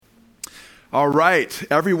All right.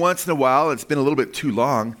 Every once in a while, it's been a little bit too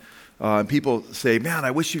long. People say, man,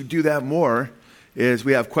 I wish you'd do that more, is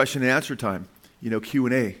we have question and answer time,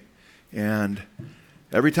 Q&A. And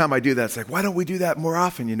every time I do that, it's like, why don't we do that more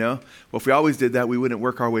often, Well, if we always did that, we wouldn't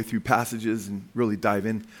work our way through passages and really dive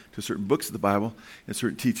into certain books of the Bible and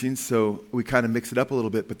certain teachings. So we kind of mix it up a little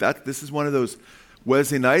bit. But this is one of those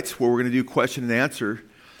Wednesday nights where we're going to do question and answer.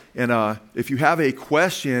 And if you have a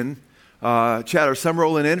question, Chad, are some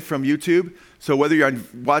rolling in from YouTube? So whether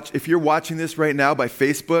if you're watching this right now by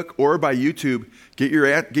Facebook or by YouTube, get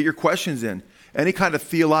your questions in. Any kind of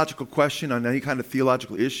theological question on any kind of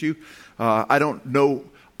theological issue. I don't know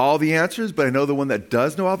all the answers, but I know the one that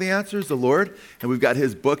does know all the answers, the Lord. And we've got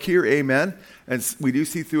his book here, amen. And we do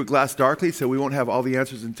see through a glass darkly, so we won't have all the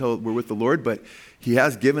answers until we're with the Lord. But he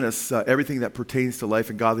has given us everything that pertains to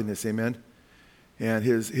life and godliness, amen. And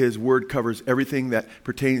his word covers everything that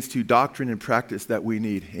pertains to doctrine and practice that we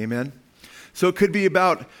need. Amen? So it could be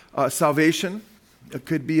about salvation. It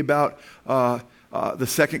could be about the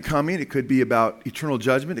second coming. It could be about eternal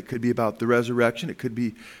judgment. It could be about the resurrection. It could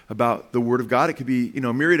be about the Word of God. It could be,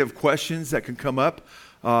 a myriad of questions that can come up.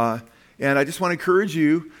 And I just want to encourage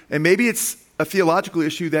you, and maybe it's a theological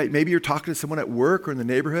issue that maybe you're talking to someone at work or in the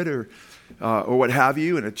neighborhood or what have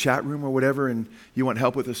you, in a chat room or whatever, and you want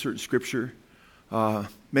help with a certain scripture.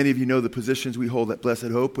 Many of you know the positions we hold at Blessed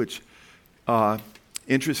Hope, which,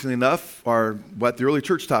 interestingly enough, are what the early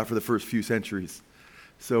church taught for the first few centuries.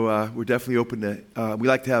 So we're definitely open to, we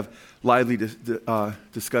like to have lively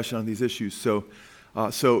discussion on these issues. So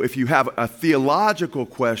if you have a theological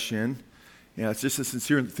question, it's just a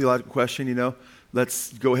sincere theological question,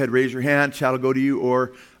 let's go ahead, raise your hand. Chad will go to you,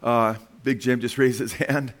 or Big Jim just raised his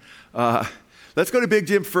hand. Let's go to Big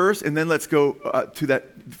Jim first, and then let's go to that,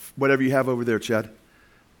 whatever you have over there, Chad. Okay,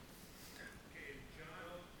 John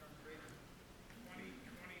 20,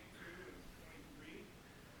 22,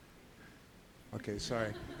 and 23. Okay,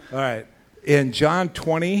 sorry. All right. In John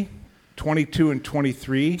 20, 22, and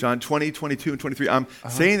 23. John 20, 22, and 23. I'm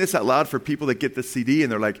saying this out loud for people that get the CD, and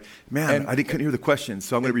they're like, man, I couldn't hear the questions,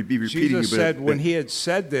 so I'm going to be repeating you. Jesus said, when he had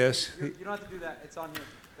said this... You don't have to do that. It's on here.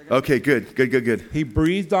 Okay, good. He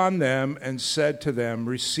breathed on them and said to them,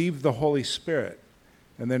 receive the Holy Spirit.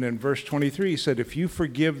 And then in verse 23, he said, if you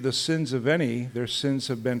forgive the sins of any, their sins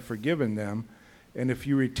have been forgiven them. And if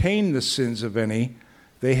you retain the sins of any,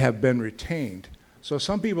 they have been retained. So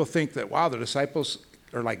some people think that, wow, the disciples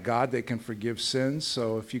are like God, they can forgive sins.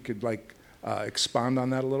 So if you could expound on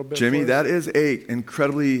that a little bit. Jimmy, that is an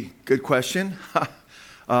incredibly good question.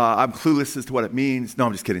 I'm clueless as to what it means. No,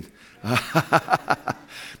 I'm just kidding.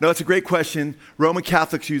 No, it's a great question. Roman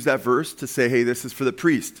Catholics use that verse to say, hey, this is for the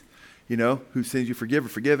priest, whose sins you forgive are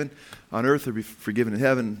forgiven on earth or be forgiven in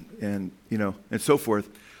heaven, and, and so forth.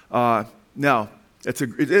 Now, it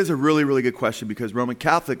is a really, really good question, because Roman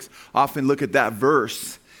Catholics often look at that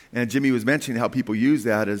verse, and Jimmy was mentioning how people use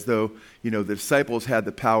that as though, the disciples had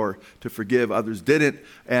the power to forgive, others didn't,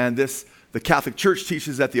 and the Catholic Church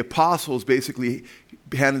teaches that the apostles basically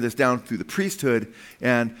handed this down through the priesthood,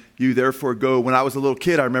 and you therefore go. When I was a little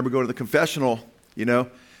kid, I remember going to the confessional,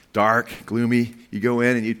 dark, gloomy. You go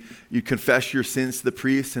in and you confess your sins to the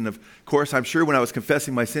priest, and of course, I'm sure when I was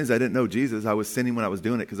confessing my sins, I didn't know Jesus. I was sinning when I was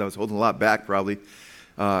doing it because I was holding a lot back probably.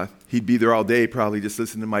 He'd be there all day probably just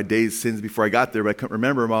listening to my day's sins before I got there, but I couldn't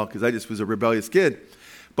remember them all because I just was a rebellious kid.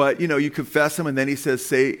 But, you confess them, and then he says,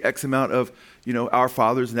 say X amount of, Our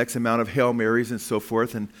Fathers and X amount of Hail Marys and so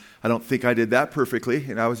forth. And I don't think I did that perfectly,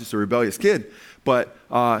 and I was just a rebellious kid. But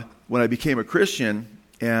when I became a Christian,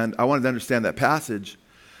 and I wanted to understand that passage,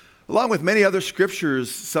 along with many other scriptures,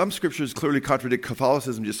 some scriptures clearly contradict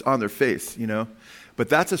Catholicism just on their face, But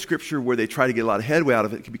that's a scripture where they try to get a lot of headway out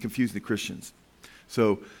of it. It can be confusing to Christians.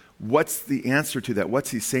 So what's the answer to that?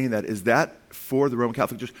 What's he saying that? Is that for the Roman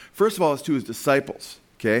Catholic Church? First of all, it's to his disciples.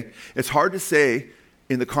 Okay, it's hard to say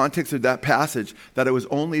in the context of that passage that it was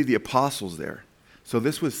only the apostles there. So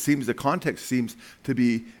the context seems to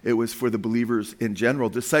be it was for the believers in general,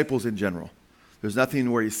 disciples in general. There's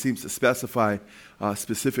nothing where he seems to specify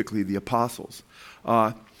specifically the apostles.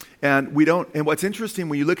 And what's interesting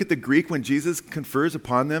when you look at the Greek when Jesus confers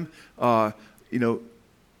upon them, and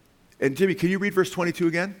Jimmy, can you read verse 22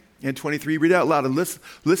 again and 23? Read it out loud and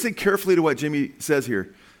listen carefully to what Jimmy says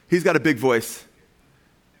here. He's got a big voice.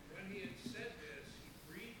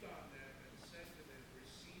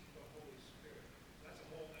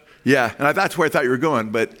 Yeah, and that's where I thought you were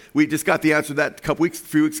going, but we just got the answer to that a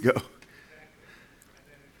few weeks ago. Exactly. And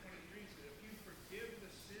then in 23 says, if you forgive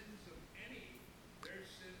the sins of any, their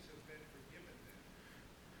sins have been forgiven them.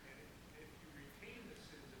 And if you retain the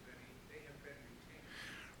sins of any, they have been retained.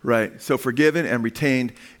 Right. So forgiven and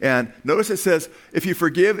retained. And notice it says, if you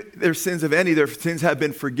forgive their sins of any, their sins have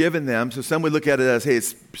been forgiven them. So some would look at it as, hey,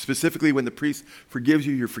 it's specifically when the priest forgives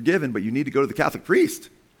you, you're forgiven, but you need to go to the Catholic priest.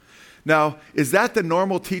 Now, is that the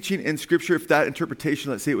normal teaching in Scripture? If that interpretation,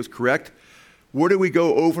 let's say it was correct, where do we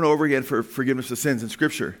go over and over again for forgiveness of sins in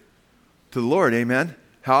Scripture? To the Lord, amen?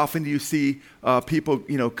 How often do you see people,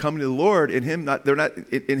 coming to the Lord and they're not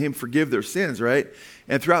in Him forgive their sins, right?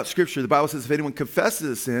 And throughout Scripture, the Bible says if anyone confesses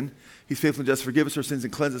a sin, He's faithful and just to forgive us our sins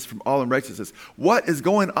and cleanse us from all unrighteousness. What is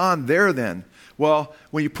going on there then? Well,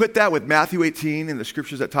 when you put that with Matthew 18 and the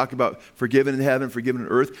Scriptures that talk about forgiven in heaven, forgiven on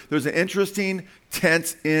earth, there's an interesting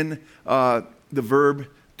tense in the verb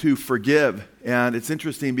to forgive. And it's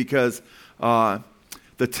interesting because the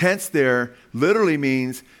tense there literally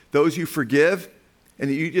means those you forgive. And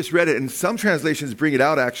you just read it, and some translations bring it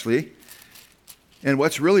out, actually. And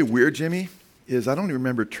what's really weird, Jimmy, is I don't even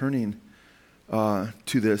remember turning to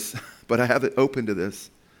this, but I have it open to this.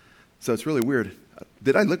 So it's really weird.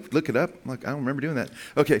 Did I look it up? I don't remember doing that.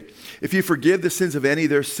 Okay. If you forgive the sins of any,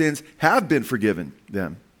 their sins have been forgiven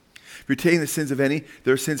them. If you retain the sins of any,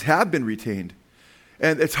 their sins have been retained.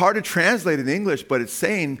 And it's hard to translate in English, but it's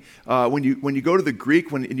saying when you go to the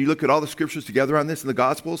Greek, and you look at all the Scriptures together on this in the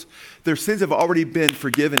Gospels, their sins have already been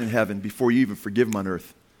forgiven in heaven before you even forgive them on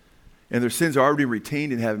earth. And their sins are already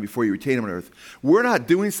retained in heaven before you retain them on earth. We're not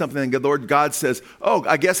doing something and the Lord God says, oh,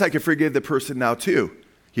 I guess I can forgive the person now too,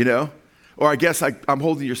 Or I guess I'm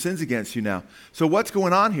holding your sins against you now. So what's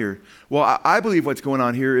going on here? Well, I believe what's going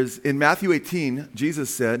on here is in Matthew 18, Jesus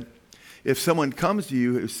said, if someone comes to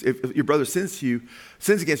you, if your brother sins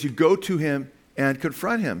against you, go to him and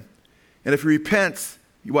confront him. And if he repents,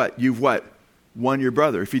 you've won your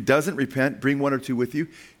brother. If he doesn't repent, bring one or two with you.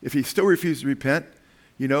 If he still refuses to repent,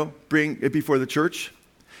 bring it before the church.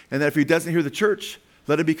 And then if he doesn't hear the church,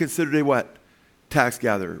 let him be considered a tax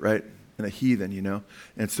gatherer, right? And a heathen,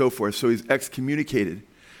 and so forth. So he's excommunicated.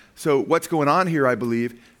 So what's going on here, I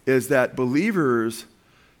believe, is that believers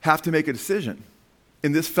have to make a decision.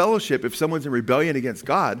 In this fellowship, if someone's in rebellion against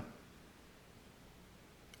God,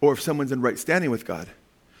 or if someone's in right standing with God.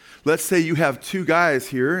 Let's say you have two guys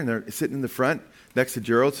here, and they're sitting in the front next to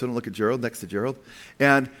Gerald, so don't look at Gerald, next to Gerald.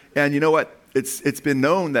 And you know what? It's been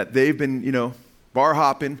known that they've been, bar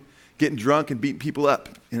hopping, getting drunk and beating people up.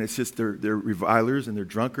 And it's just they're revilers and they're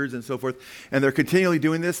drunkards and so forth. And they're continually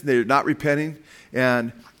doing this, and they're not repenting.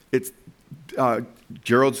 And it's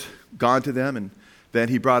Gerald's gone to them, and then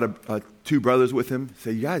he brought two brothers with him.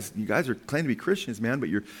 Say, you guys are claiming to be Christians, man, but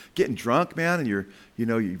you're getting drunk, man, and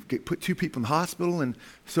you put two people in the hospital and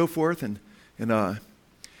so forth, and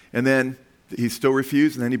then he still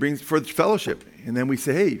refused, and then he brings for the fellowship, and then we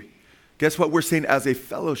say, hey, guess what we're saying as a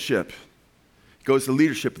fellowship? It goes to the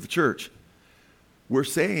leadership of the church. We're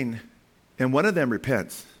saying, and one of them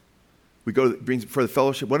repents. We brings for the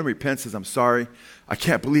fellowship. One of them repents, says, I'm sorry. I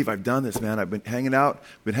can't believe I've done this, man. I've been hanging out.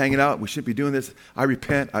 We shouldn't be doing this. I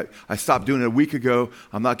repent. I stopped doing it a week ago.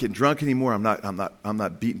 I'm not getting drunk anymore. I'm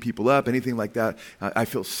not beating people up, anything like that. I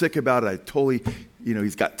feel sick about it. I totally,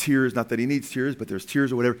 he's got tears. Not that he needs tears, but there's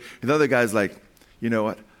tears or whatever. And the other guy's like, you know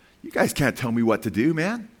what? You guys can't tell me what to do,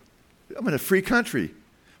 man. I'm in a free country.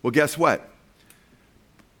 Well, guess what?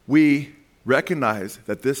 We recognize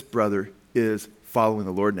that this brother is following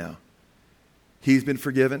the Lord now. He's been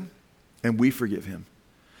forgiven, and we forgive him.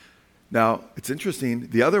 Now, it's interesting.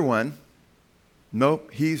 The other one, nope,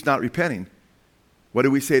 he's not repenting. What do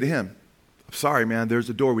we say to him? I'm sorry, man, there's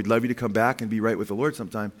a door. We'd love you to come back and be right with the Lord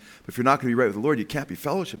sometime. But if you're not going to be right with the Lord, you can't be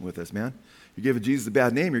fellowshipping with us, man. You're giving Jesus a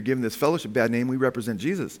bad name. You're giving this fellowship a bad name. We represent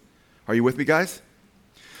Jesus. Are you with me, guys?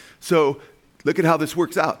 So look at how this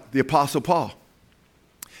works out. The Apostle Paul.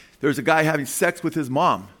 There's a guy having sex with his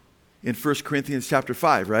mom in 1 Corinthians chapter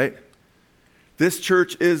 5, right? This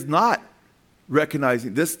church is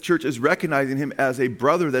recognizing him as a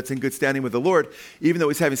brother that's in good standing with the Lord, even though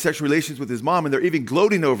he's having sexual relations with his mom, and they're even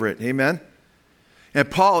gloating over it. Amen? And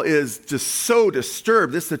Paul is just so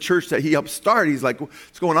disturbed. This is the church that he helped start. He's like,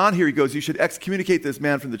 what's going on here? He goes, you should excommunicate this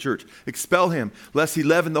man from the church. Expel him, lest he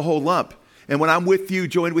leaven the whole lump. And when I'm with you,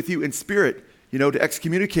 join with you in spirit, to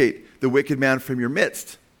excommunicate the wicked man from your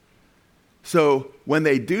midst. So when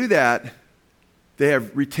they do that, they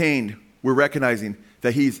have retained, we're recognizing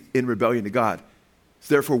that he's in rebellion to God.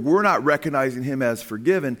 So therefore, we're not recognizing him as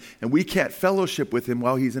forgiven, and we can't fellowship with him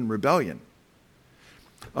while he's in rebellion.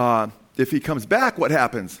 If he comes back, what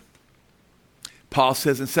happens? Paul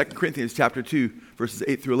says in 2 Corinthians chapter 2, verses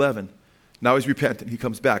 8 through 11, now he's repentant. He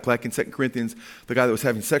comes back. Like in 2 Corinthians, the guy that was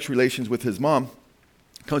having sexual relations with his mom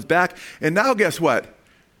comes back, and now guess what?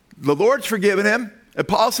 The Lord's forgiven him, and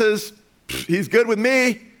Paul says, he's good with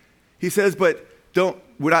me. He says, but don't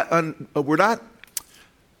we're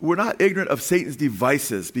not ignorant of Satan's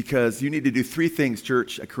devices, because you need to do three things,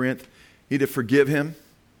 church, at Corinth. You need to forgive him.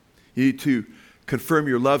 You need to confirm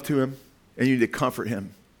your love to him, and you need to comfort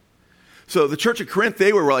him. So the church at Corinth,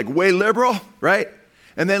 they were like way liberal, right?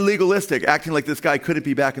 And then legalistic, acting like this guy couldn't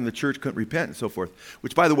be back in the church, couldn't repent, and so forth,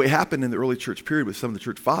 which, by the way, happened in the early church period with some of the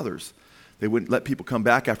church fathers. They wouldn't let people come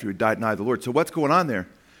back after he died and denied the Lord. So what's going on there?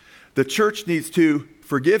 The church needs to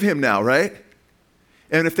forgive him now, right?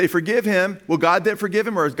 And if they forgive him, will God then forgive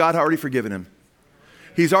him, or has God already forgiven him?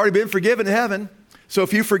 He's already been forgiven in heaven. So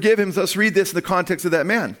if you forgive him, let's read this in the context of that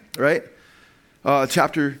man, right?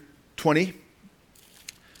 Chapter 20,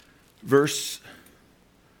 verse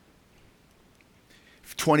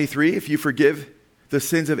 23. If you forgive the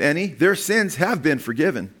sins of any, their sins have been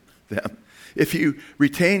forgiven them. If you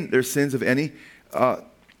retain their sins of any,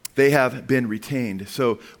 they have been retained.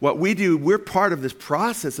 So what we do, we're part of this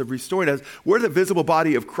process of restoring us. We're the visible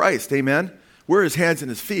body of Christ, amen? We're his hands and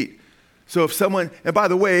his feet. So if someone, and by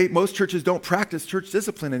the way, most churches don't practice church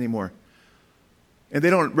discipline anymore. And they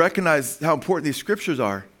don't recognize how important these scriptures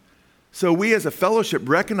are. So we as a fellowship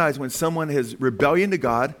recognize when someone has rebellion to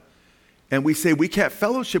God, and we say, we can't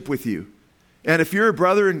fellowship with you. And if you're a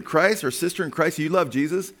brother in Christ or sister in Christ, you love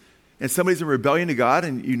Jesus, and somebody's in rebellion to God,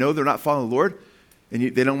 and you know they're not following the Lord, and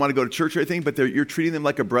they don't want to go to church or anything, but you're treating them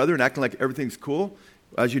like a brother and acting like everything's cool,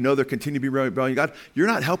 as you know they're continuing to be rebelling to God, you're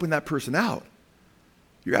not helping that person out.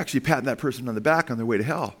 You're actually patting that person on the back on their way to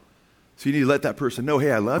hell. So you need to let that person know,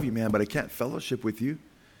 hey, I love you, man, but I can't fellowship with you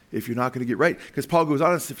if you're not going to get right. Because Paul goes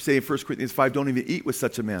on to say in 1 Corinthians 5, don't even eat with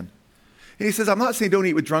such a man. And he says, I'm not saying don't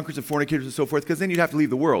eat with drunkards and fornicators and so forth, because then you'd have to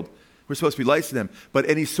leave the world. We're supposed to be lights to them. But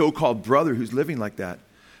any so-called brother who's living like that.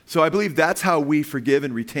 So I believe that's how we forgive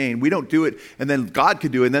and retain. We don't do it, and then God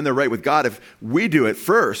could do it, and then they're right with God. If we do it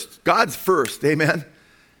first, God's first, amen?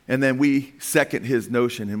 And then we second his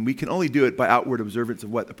notion. And we can only do it by outward observance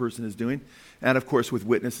of what the person is doing. And, of course, with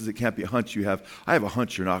witnesses, it can't be a hunch you have. I have a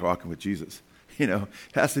hunch you're not walking with Jesus. You know,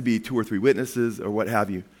 it has to be 2 or 3 witnesses or what have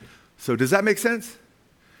you. So does that make sense?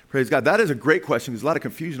 Praise God. That is a great question. There's a lot of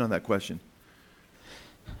confusion on that question.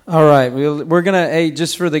 All right. We're going to,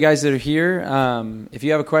 just for the guys that are here, if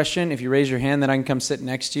you have a question, if you raise your hand, then I can come sit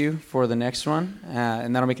next to you for the next one.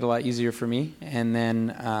 And that'll make it a lot easier for me. And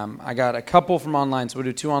then I got a couple from online, so we'll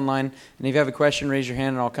do 2 online. And if you have a question, raise your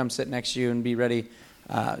hand, and I'll come sit next to you and be ready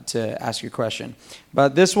to ask your question.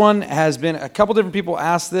 But this one has been, a couple different people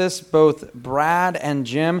asked this, both Brad and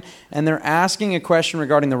Jim, and they're asking a question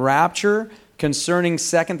regarding the rapture concerning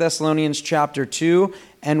 2 Thessalonians chapter 2,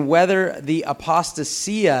 and whether the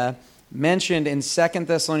apostasia mentioned in 2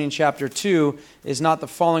 Thessalonians chapter 2 is not the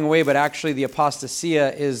falling away, but actually the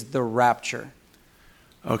apostasia is the rapture.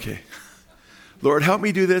 Okay. Lord, help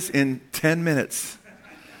me do this in 10 minutes.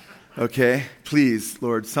 Okay? Please,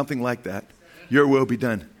 Lord, something like that. Your will be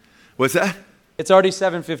done. What's that? It's already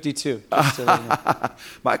 7:52.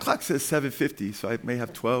 My clock says 7:50, so I may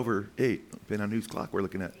have 12 or 8, depending on whose clock we're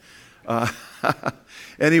looking at.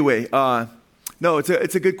 Anyway, no,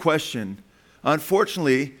 it's a good question.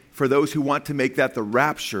 Unfortunately, for those who want to make that the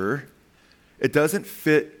rapture, it doesn't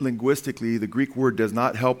fit linguistically. The Greek word does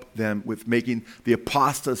not help them with making the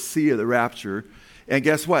apostasia the rapture. And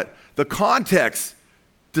guess what? The context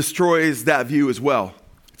destroys that view as well.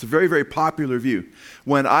 It's a very, very popular view.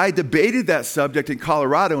 When I debated that subject in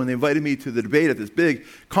Colorado, and they invited me to the debate at this big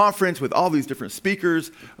conference with all these different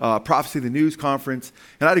speakers, Prophecy of the News conference,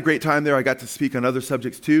 and I had a great time there. I got to speak on other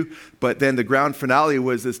subjects too, but then the ground finale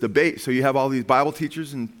was this debate. So you have all these Bible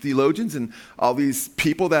teachers and theologians and all these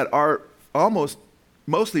people that are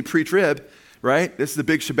mostly pre-trib, right? This is the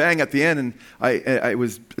big shebang at the end, and I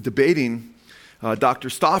was debating Dr.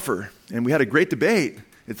 Stauffer, and we had a great debate.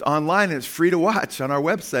 It's online and it's free to watch on our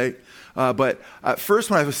website. But at first,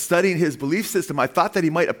 when I was studying his belief system, I thought that he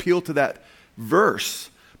might appeal to that verse.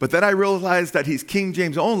 But then I realized that he's King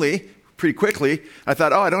James only pretty quickly. I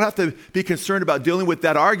thought, I don't have to be concerned about dealing with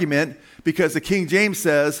that argument, because the King James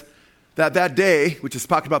says that that day, which is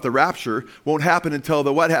talking about the rapture, won't happen until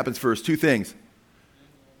what happens first? 2 things.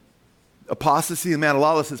 Apostasy and man of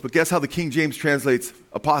lawlessness. But guess how the King James translates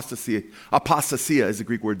apostasy? Apostasia is the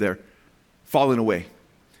Greek word there. Falling away.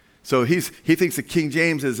 So he thinks that King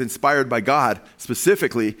James is inspired by God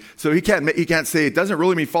specifically. So he can't say it doesn't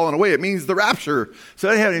really mean falling away. It means the rapture. So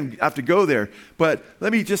I didn't have to go there. But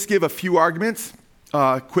let me just give a few arguments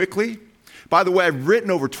quickly. By the way, I've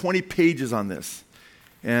written over 20 pages on this,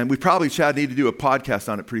 and we probably, Chad, need to do a podcast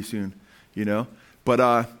on it pretty soon. You know, but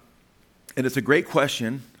and it's a great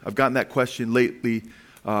question. I've gotten that question lately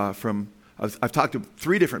from. I've talked to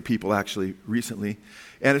 3 different people actually recently,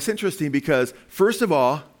 and it's interesting because first of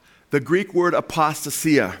all, The Greek word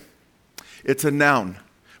apostasia, it's a noun.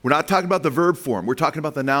 We're not talking about the verb form. We're talking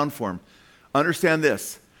about the noun form. Understand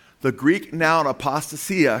this. The Greek noun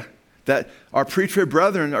apostasia that our pre-trib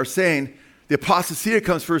brethren are saying, the apostasia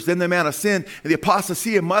comes first, then the man of sin, and the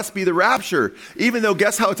apostasia must be the rapture. Even though,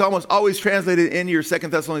 guess how it's almost always translated in your 2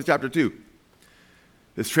 Thessalonians chapter 2?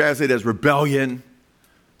 It's translated as rebellion,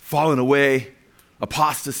 falling away,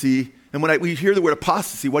 apostasy. And when we hear the word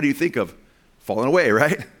apostasy, what do you think of? Falling away,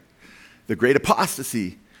 right? The great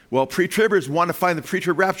apostasy. Well, pre-tribbers want to find the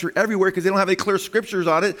pre-trib rapture everywhere because they don't have any clear scriptures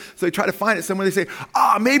on it. So they try to find it somewhere. They say,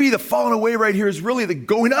 maybe the falling away right here is really the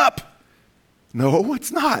going up. No,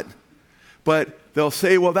 it's not. But they'll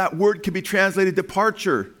say, well, that word can be translated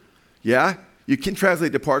departure. Yeah, you can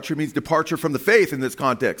translate departure. It means departure from the faith in this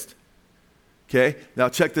context. Okay, now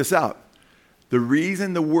check this out. The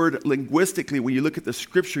reason the word linguistically, when you look at the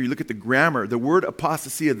scripture, you look at the grammar, the word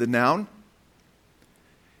apostasia, the noun,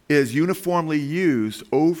 is uniformly used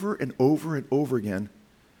over and over and over again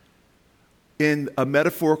in a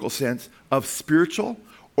metaphorical sense of spiritual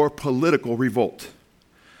or political revolt.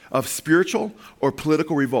 Of spiritual or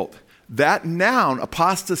political revolt. That noun,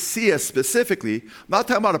 apostasia specifically, I'm not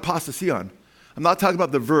talking about apostasion. I'm not talking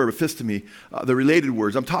about the verb, episteme, the related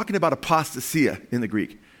words. I'm talking about apostasia in the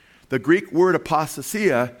Greek. The Greek word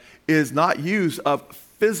apostasia is not used of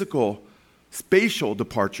physical, spatial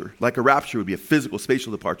departure, like a rapture would be a physical,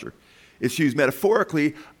 spatial departure. It's used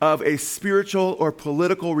metaphorically of a spiritual or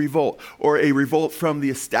political revolt, or a revolt from the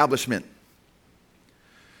establishment.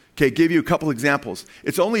 Okay, give you a couple examples.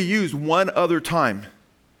 It's only used one other time.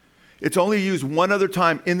 It's only used one other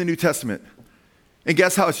time in the New Testament. And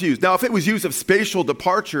guess how it's used? Now, if it was used of spatial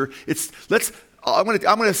departure, I'm going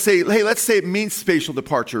to say, hey, let's say it means spatial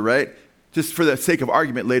departure, right? Just for the sake of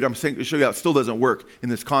argument later, I'm saying to show you how it still doesn't work in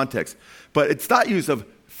this context. But it's not used of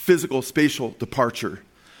physical, spatial departure.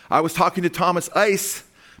 I was talking to Thomas Ice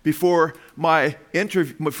before my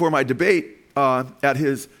debate at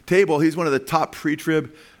his table. He's one of the top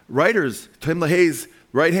pre-trib writers, Tim LaHaye's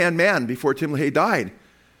right-hand man before Tim LaHaye died.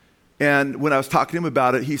 And when I was talking to him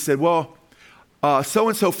about it, he said, well,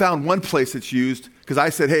 so-and-so found one place it's used, because I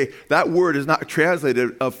said, hey, that word is not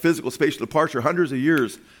translated of physical, spatial departure hundreds of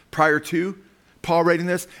years prior to Paul writing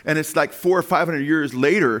this, and it's like 400 or 500 years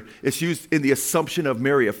later, it's used in the Assumption of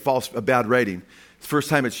Mary, a bad writing. It's the first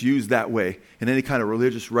time it's used that way in any kind of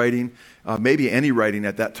religious writing, maybe any writing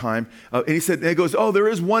at that time. And he said, and he goes, there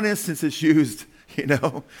is one instance it's used, He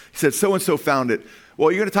said, so-and-so found it.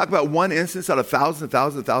 Well, you're going to talk about one instance out of thousands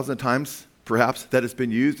of times, perhaps, that it's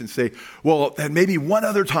been used, and say, well, then maybe one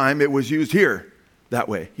other time it was used here that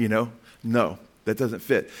way, No, that doesn't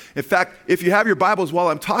fit. In fact, if you have your Bibles while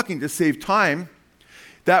I'm talking to save time,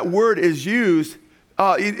 that word is used.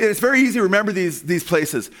 It's very easy to remember these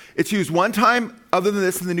places. It's used one time other than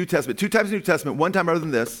this in the New Testament, 2 times in the New Testament, one time other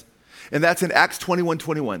than this, and that's in Acts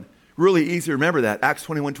 21:21. Really easy to remember that, Acts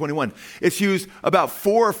 21:21. It's used about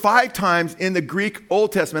 4 or 5 times in the Greek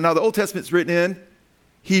Old Testament. Now, the Old Testament's written in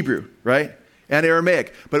Hebrew, right, and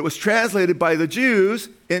Aramaic, but it was translated by the Jews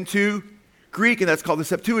into Greek, and that's called the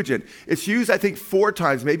Septuagint. It's used, I think, 4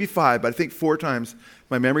 times, maybe 5, but I think 4 times,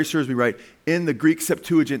 my memory serves me right, in the Greek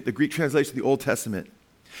Septuagint, the Greek translation of the Old Testament.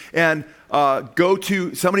 And go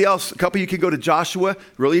to somebody else, a couple of you can go to Joshua,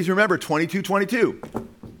 really easy to remember, 22:22.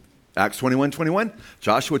 Acts 21:21,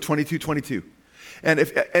 Joshua 22:22. And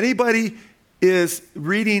if anybody is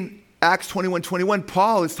reading Acts 21:21,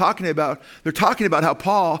 they're talking about how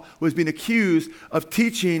Paul was being accused of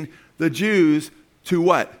teaching the Jews to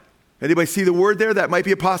what? Anybody see the word there? That might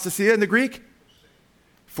be apostasia in the Greek?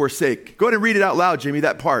 Forsake. Go ahead and read it out loud, Jimmy,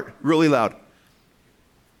 that part, really loud.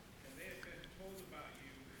 And they have been told about you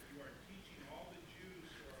that you are teaching all the Jews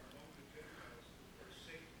who are among the Gentiles to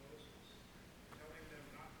forsake Moses, telling them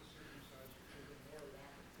not to circumcise their children nor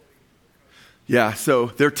walk according to the covenant. Yeah, so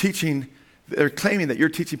they're claiming that you're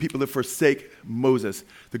teaching people to forsake Moses.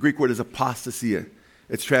 The Greek word is apostasia.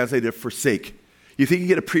 It's translated forsake. You think you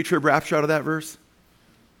get a pre-trib rapture out of that verse?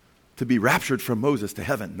 To be raptured from Moses to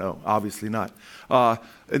heaven? No, obviously not.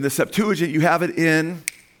 In the Septuagint, you have it in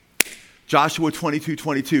Joshua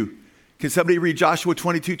 22:22. Can somebody read Joshua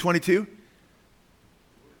 22:22?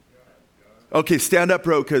 Okay, stand up,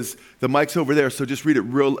 bro, because the mic's over there, so just read it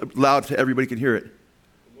real loud so everybody can hear it.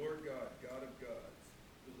 The Lord God, God of gods,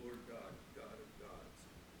 the Lord God, God of gods.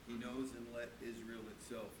 He knows and let Israel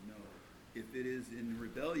itself know. If it is in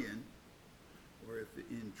rebellion or if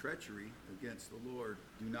in treachery against the Lord,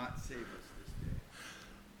 do not save us this day.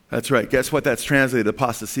 That's right. Guess what that's translated,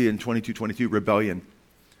 apostasy, in 22:22, rebellion.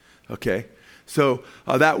 Okay? So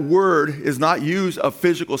that word is not used of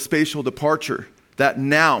physical, spatial departure. That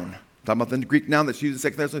noun, talking about the Greek noun that's used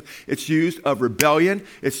in 2 Thessalonians. It's used of rebellion.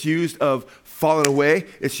 It's used of falling away.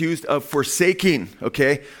 It's used of forsaking,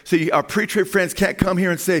 okay? So our pre-trib friends can't come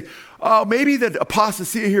here and say, oh, maybe the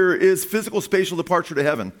apostasy here is physical spatial departure to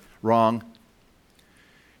heaven. Wrong.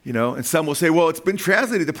 You know, and some will say, well, it's been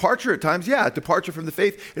translated departure at times. Yeah, departure from the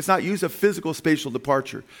faith. It's not used of physical spatial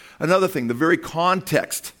departure. Another thing, the very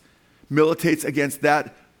context militates against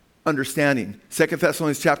that understanding. 2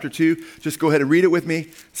 Thessalonians chapter 2, just go ahead and read it with me.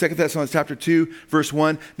 2 Thessalonians chapter 2, verse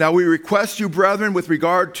 1. Now we request you, brethren, with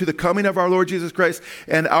regard to the coming of our Lord Jesus Christ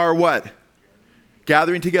and our what?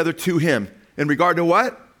 Gathering together to him. In regard to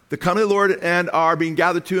what? The coming of the Lord and our being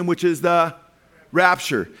gathered to him, which is the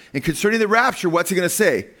rapture. And concerning the rapture, what's he going to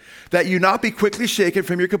say? That you not be quickly shaken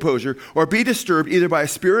from your composure, or be disturbed either by a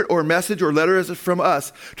spirit or message or letter as from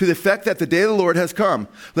us, to the effect that the day of the Lord has come.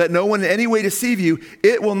 Let no one in any way deceive you.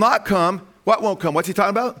 It will not come. What won't come? What's he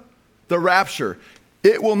talking about? The rapture.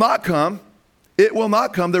 It will not come. It will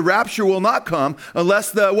not come. The rapture will not come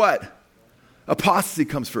unless the what? Apostasy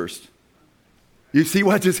comes first. You see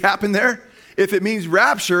what just happened there? If it means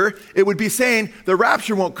rapture, it would be saying the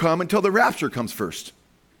rapture won't come until the rapture comes first.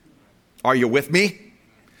 Are you with me?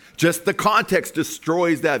 Just the context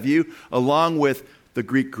destroys that view along with the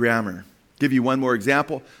Greek grammar. Give you one more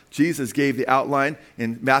example. Jesus gave the outline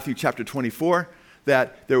in Matthew chapter 24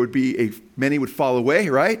 that there would be many would fall away,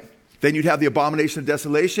 right? Then you'd have the abomination of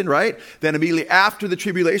desolation, right? Then immediately after the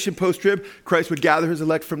tribulation, post-trib, Christ would gather his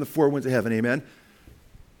elect from the four winds of heaven. Amen.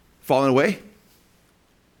 Falling away.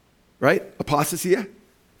 Right? Apostasy.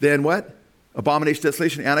 Then what? Abomination,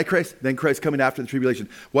 desolation, Antichrist. Then Christ coming after the tribulation.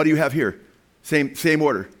 What do you have here? Same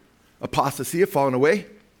order. Apostasy, falling away.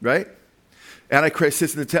 Right? Antichrist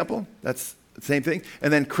sits in the temple. That's the same thing.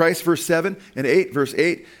 And then Christ, verse 7 and 8. Verse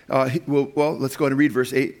 8. Let's go ahead and read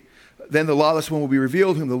verse 8. Then the lawless one will be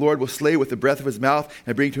revealed, whom the Lord will slay with the breath of his mouth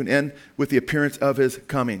and bring to an end with the appearance of his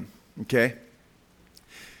coming. Okay?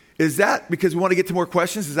 Is that, because we want to get to more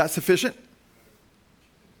questions, is that sufficient?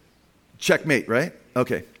 Checkmate, right?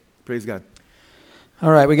 Okay. Praise God.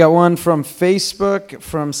 All right, we got one from Facebook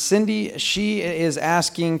from Cindy. She is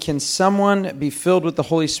asking, can someone be filled with the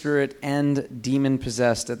Holy Spirit and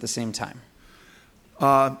demon-possessed at the same time?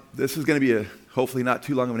 This is going to be hopefully not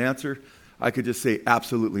too long of an answer. I could just say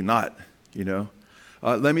absolutely not, you know.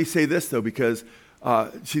 Let me say this, though, because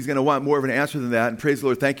she's going to want more of an answer than that. And praise the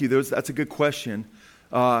Lord, thank you. That's a good question.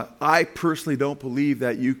 I personally don't believe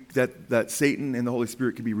that Satan and the Holy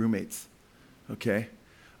Spirit can be roommates. Okay?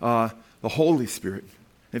 The Holy Spirit.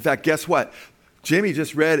 In fact, guess what? Jimmy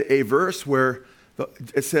just read a verse where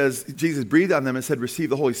it says, Jesus breathed on them and said, receive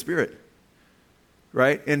the Holy Spirit.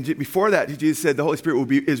 Right? And before that, Jesus said the Holy Spirit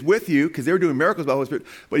is with you, because they were doing miracles by the Holy Spirit,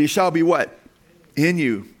 but he shall be what? In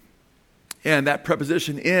you. And that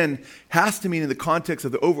preposition in has to mean in the context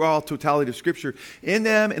of the overall totality of Scripture, in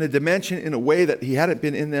them, in a dimension, in a way that he hadn't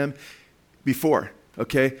been in them before.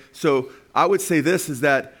 Okay? So I would say this is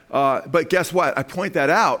that, but guess what? I point that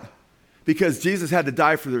out because Jesus had to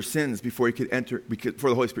die for their sins before he could enter, before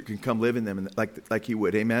the Holy Spirit can come live in them like he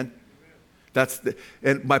would. Amen?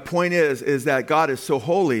 And my point is that God is so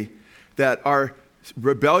holy that our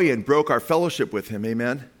rebellion broke our fellowship with him.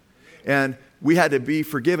 Amen? And we had to be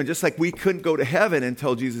forgiven, just like we couldn't go to heaven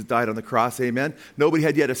until Jesus died on the cross. Amen? Nobody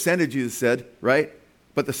had yet ascended, Jesus said, right?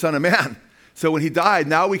 But the Son of Man. So when he died,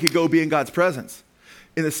 now we could go be in God's presence.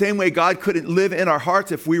 In the same way, God couldn't live in our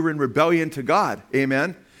hearts if we were in rebellion to God.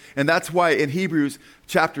 Amen? And that's why in Hebrews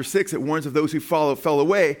chapter 6, it warns of those who fell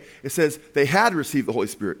away. It says they had received the Holy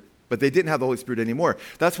Spirit, but they didn't have the Holy Spirit anymore.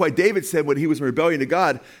 That's why David said when he was in rebellion to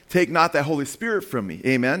God, take not that Holy Spirit from me.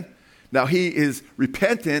 Amen? Now, he is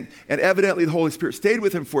repentant, and evidently the Holy Spirit stayed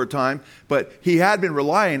with him for a time, but he had been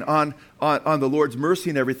relying on the Lord's mercy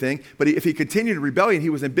and everything. But if he continued in rebellion, he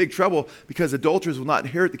was in big trouble because adulterers will not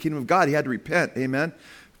inherit the kingdom of God. He had to repent. Amen?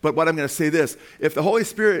 But what I'm going to say this, if the Holy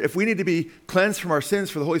Spirit, if we need to be cleansed from our sins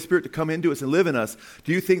for the Holy Spirit to come into us and live in us,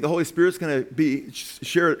 do you think the Holy Spirit's going to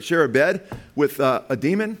share a bed with a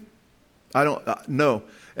demon? I don't know.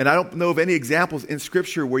 And I don't know of any examples in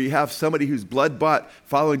Scripture where you have somebody who's blood-bought,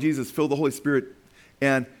 following Jesus, filled with the Holy Spirit,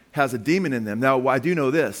 and has a demon in them. Now, I do know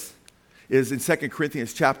this, is in 2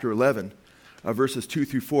 Corinthians chapter 11, verses 2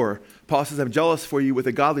 through 4. Paul says, I'm jealous for you with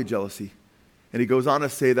a godly jealousy. And he goes on to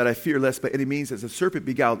say that I fear lest by any means as the serpent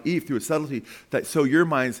beguiled Eve through its subtlety, that so your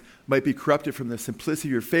minds might be corrupted from the simplicity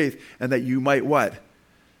of your faith, and that you might what?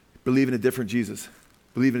 Believe in a different Jesus,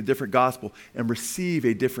 believe in a different gospel, and receive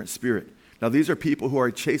a different spirit. Now, these are people who are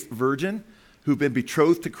a chaste virgin, who've been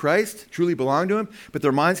betrothed to Christ, truly belong to him, but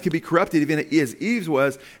their minds can be corrupted even as Eve's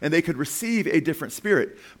was, and they could receive a different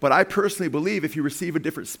spirit. But I personally believe if you receive a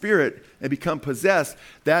different spirit and become possessed,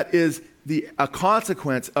 that is a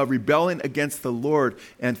consequence of rebelling against the Lord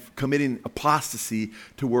and committing apostasy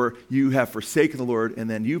to where you have forsaken the Lord, and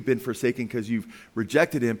then you've been forsaken because you've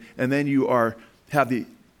rejected him, and then you have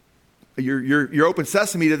you're open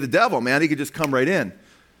sesame to the devil, man. He could just come right in.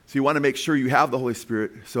 So you want to make sure you have the Holy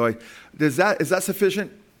Spirit. So is that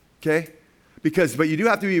sufficient? Okay? But you do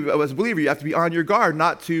have to be, as a believer, you have to be on your guard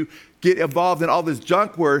not to get involved in all this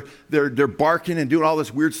junk where they're barking and doing all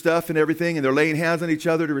this weird stuff and everything, and they're laying hands on each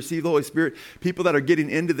other to receive the Holy Spirit. People that are getting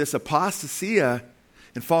into this apostasia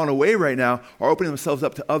and falling away right now are opening themselves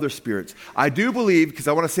up to other spirits. I do believe, because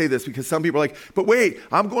I want to say this, because some people are like, but wait,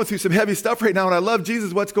 I'm going through some heavy stuff right now and I love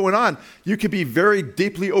Jesus, what's going on? You can be very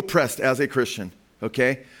deeply oppressed as a Christian,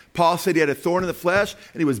 okay? Paul said he had a thorn in the flesh,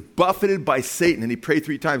 and he was buffeted by Satan, and he prayed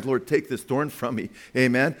 3 times, Lord, take this thorn from me.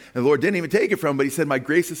 Amen? And the Lord didn't even take it from him, but he said, my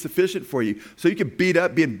grace is sufficient for you. So you can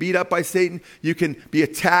being beat up by Satan, you can be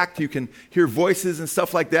attacked, you can hear voices and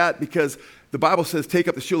stuff like that, because the Bible says, take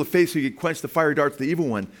up the shield of faith so you can quench the fiery darts of the evil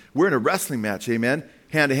one. We're in a wrestling match, amen?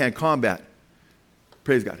 Hand-to-hand combat.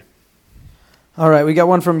 Praise God. All right, we got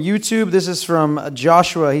one from YouTube. This is from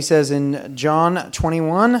Joshua. He says in John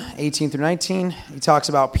 21, 18 through 19, he talks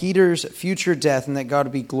about Peter's future death and that God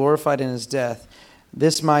would be glorified in his death.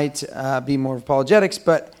 This might be more apologetics,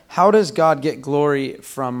 but how does God get glory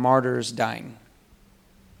from martyrs dying?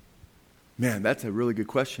 Man, that's a really good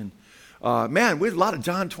question. Man, we have a lot of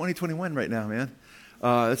John 20, 21 right now, man.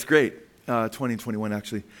 That's great. 20 and 21,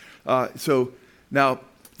 actually. So now,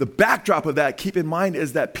 the backdrop of that, keep in mind,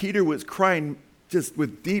 is that Peter was crying just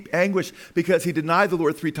with deep anguish because he denied the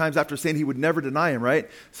Lord 3 times after saying he would never deny him, right?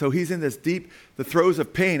 So he's in the throes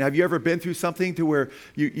of pain. Have you ever been through something to where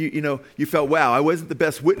you felt, wow, I wasn't the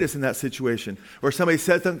best witness in that situation? Or somebody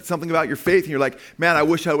said something about your faith and you're like, man, I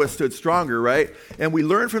wish I would have stood stronger, right? And we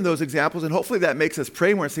learn from those examples, and hopefully that makes us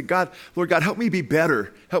pray more and say, God, Lord God, help me be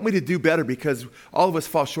better. Help me to do better, because all of us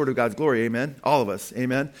fall short of God's glory, amen? All of us,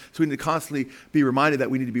 amen? So we need to constantly be reminded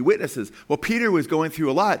that we need to be witnesses. Well, Peter was going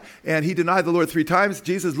through a lot, and he denied the Lord 3 times.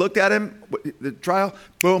 Jesus looked at him, the trial,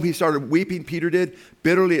 boom, he started weeping. Peter did.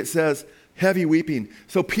 Bitterly, it says, heavy weeping.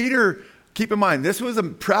 So Peter, keep in mind, this was a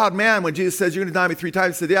proud man when Jesus says, you're going to deny me 3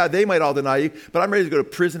 times. He said, yeah, they might all deny you, but I'm ready to go to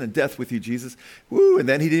prison and death with you, Jesus. Woo! And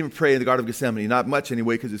then he didn't even pray in the Garden of Gethsemane. Not much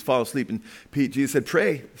anyway, because he was falling asleep. And Jesus said,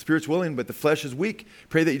 pray. The spirit's willing, but the flesh is weak.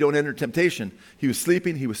 Pray that you don't enter temptation. He was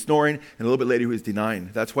sleeping, he was snoring, and a little bit later he was denying.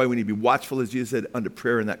 That's why we need to be watchful, as Jesus said, under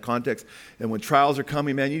prayer in that context. And when trials are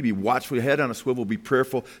coming, man, you need to be watchful. Your head on a swivel, be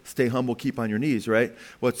prayerful, stay humble, keep on your knees, right?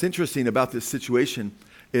 What's interesting about this situation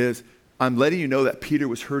is I'm letting you know that Peter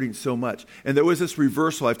was hurting so much. And there was this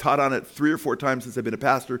reversal. I've taught on it 3 or 4 times since I've been a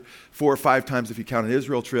pastor, 4 or 5 times if you count an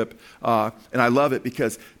Israel trip. And I love it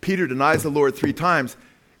because Peter denies the Lord 3 times.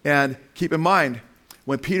 And keep in mind,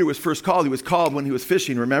 when Peter was first called, he was called when he was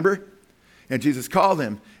fishing, remember? And Jesus called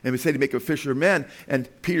him and he said, to make a fisher of men. And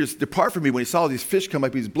Peter's, depart from me. When he saw these fish come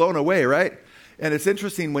up, he was blown away, right? And it's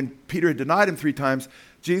interesting, when Peter had denied him 3 times,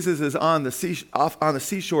 Jesus is on the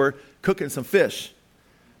seashore cooking some fish.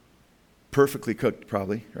 Perfectly cooked,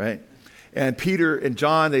 probably, right? And Peter and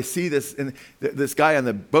John, they see this, and this guy on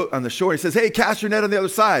the boat on the shore. He says, hey, cast your net on the other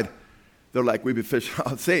side. They're like, we've been fishing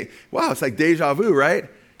all day. Wow, it's like deja vu, right?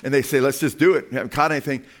 And they say, let's just do it. We haven't caught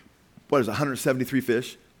anything. What is it, 173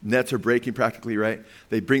 fish? Nets are breaking practically, right?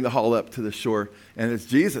 They bring the haul up to the shore, and it's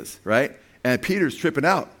Jesus, right? And Peter's tripping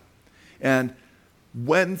out. And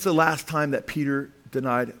when's the last time that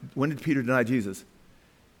when did Peter deny Jesus?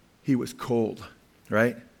 He was cold,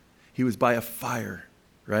 right? He was by a fire,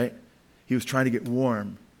 right? He was trying to get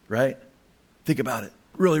warm, right? Think about it.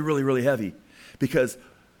 Really, really, really heavy. Because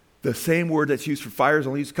the same word that's used for fire is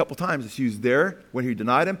only used a couple times. It's used there when he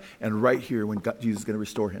denied him, and right here when Jesus is going to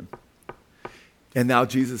restore him. And now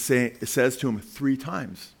Jesus says to him 3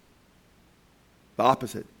 times the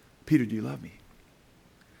opposite. Peter, do you love me?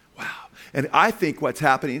 Wow. And I think what's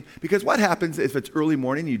happening, because what happens if it's early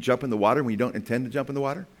morning and you jump in the water when you don't intend to jump in the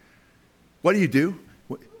water? What do?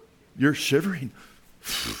 You're shivering.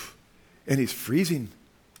 And he's freezing.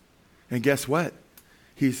 And guess what?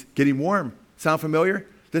 He's getting warm. Sound familiar?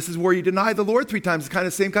 This is where you deny the Lord 3 times. It's kind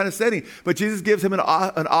of the same kind of setting. But Jesus gives him an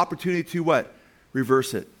opportunity to what?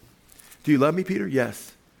 Reverse it. Do you love me, Peter?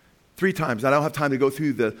 Yes. 3 times. I don't have time to go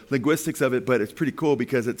through the linguistics of it, but it's pretty cool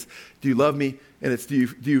because it's, do you love me? And it's, do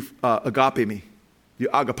you agape me? Do you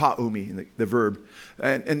agapao me, in the verb?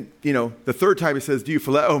 And the 3rd time he says, do you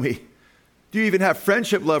phileo me? Do you even have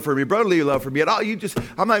friendship love for me, brotherly love for me? I'm not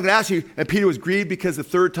going to ask you. And Peter was grieved because the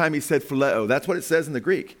third time he said phileo. That's what it says in the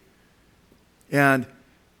Greek. And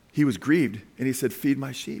he was grieved, and he said, feed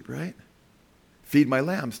my sheep, right? Feed my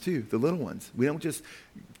lambs too, the little ones. We don't just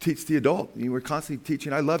teach the adult. We're constantly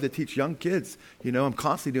teaching. I love to teach young kids. I'm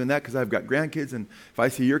constantly doing that because I've got grandkids, and if I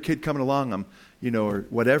see your kid coming along, or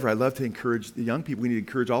whatever, I love to encourage the young people. We need to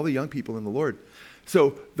encourage all the young people in the Lord.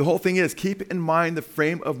 So the whole thing is, keep in mind the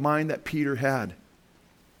frame of mind that Peter had.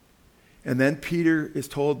 And then Peter is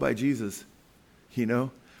told by Jesus,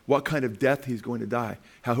 what kind of death he's going to die,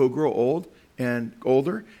 how he'll grow old and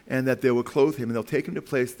older, and that they will clothe him, and they'll take him to a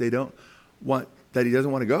place that he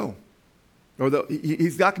doesn't want to go. Or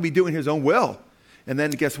he's not going to be doing his own will. And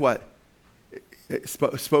then guess what? It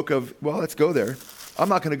spoke of, well, let's go there. I'm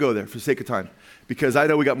not going to go there for the sake of time, because I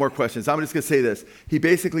know we got more questions. I'm just going to say this. He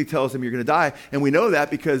basically tells him you're going to die. And we know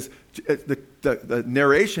that because the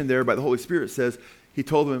narration there by the Holy Spirit says he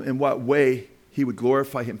told him in what way he would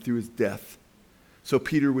glorify him through his death. So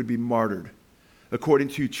Peter would be martyred. According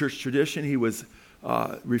to church tradition, he was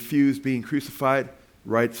refused being crucified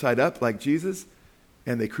right side up like Jesus,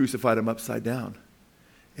 and they crucified him upside down.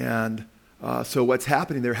 And so what's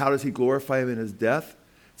happening there? How does he glorify him in his death?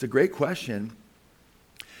 It's a great question,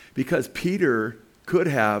 because Peter could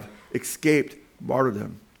have escaped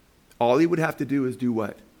martyrdom. All he would have to do is do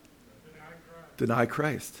what? Deny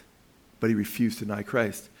Christ. But he refused to deny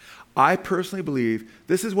Christ. I personally believe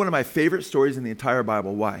this is one of my favorite stories in the entire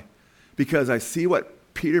Bible. Why? Because I see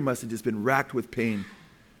what Peter must have just been racked with pain.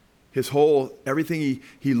 Everything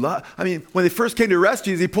he loved. I mean, when they first came to arrest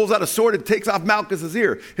Jesus, he pulls out a sword and takes off Malchus's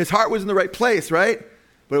ear. His heart was in the right place, right?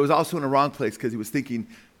 But it was also in the wrong place, because he was thinking,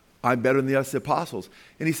 I'm better than the other apostles.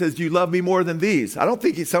 And he says, do you love me more than these? I don't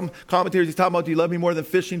think some commentators he's talking about, do you love me more than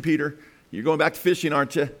fishing, Peter? You're going back to fishing,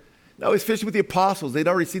 aren't you? No, he's fishing with the apostles. They'd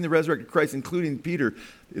already seen the resurrected Christ, including Peter.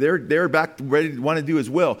 They're back ready to want to do his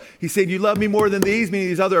will. He's saying, you love me more than these, meaning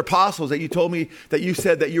these other apostles that you told me, that you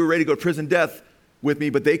said that you were ready to go to prison death with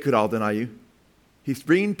me, but they could all deny you. He's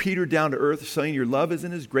bringing Peter down to earth, saying your love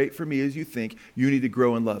isn't as great for me as you think. You need to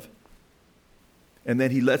grow in love. And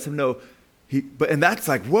then he lets him know, and that's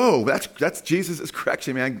like, whoa, that's Jesus'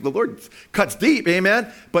 correction, man. The Lord cuts deep,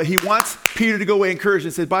 amen? But he wants Peter to go away encouraged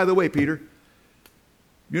and says, by the way, Peter,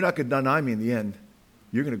 you're not going to deny me in the end.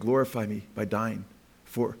 You're going to glorify me by dying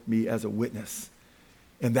for me as a witness.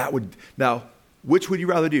 And now, which would you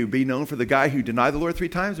rather do? Be known for the guy who denied the Lord 3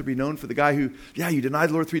 times, or be known for the guy who, you denied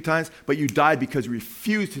the Lord 3 times, but you died because you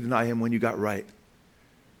refused to deny him when you got right?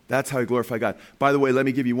 That's how you glorify God. By the way, let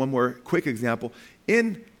me give you one more quick example.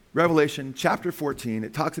 In Revelation chapter 14,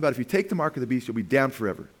 it talks about if you take the mark of the beast, you'll be damned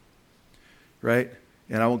forever. Right?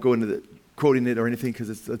 And I won't go into quoting it or anything because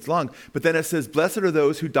it's long. But then it says, blessed are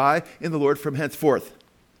those who die in the Lord from henceforth.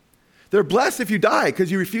 They're blessed if you die because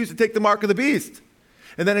you refuse to take the mark of the beast.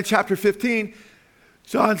 And then in chapter 15,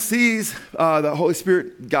 John sees the Holy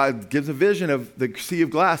Spirit, God gives a vision of the sea of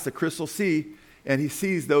glass, the crystal sea, and he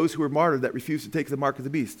sees those who are martyred that refuse to take the mark of the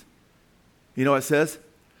beast. You know what it says?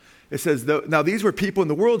 It says, now these were people in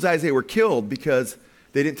the world's eyes, they were killed because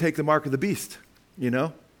they didn't take the mark of the beast.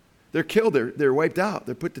 They're killed, they're wiped out,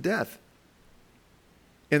 they're put to death.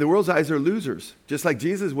 In the world's eyes, they're losers, just like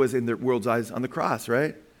Jesus was in the world's eyes on the cross,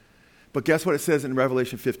 right? But guess what it says in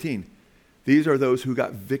Revelation 15? These are those who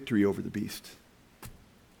got victory over the beast.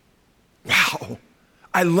 Wow.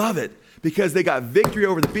 I love it, because they got victory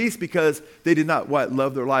over the beast because they did not,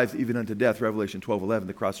 love their lives even unto death, Revelation 12:11,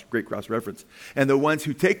 the great cross reference. And the ones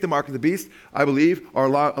who take the mark of the beast, I believe, are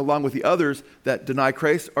along with the others that deny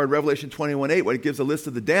Christ, are in Revelation 21:8, when it gives a list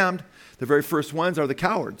of the damned. The very first ones are the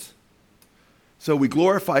cowards. So we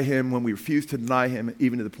glorify him when we refuse to deny him,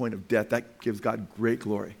 even to the point of death. That gives God great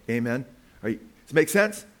glory. Amen? Does it make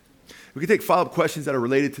sense? We can take follow-up questions that are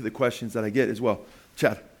related to the questions that I get as well.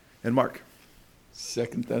 Chad and Mark. 2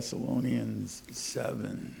 Thessalonians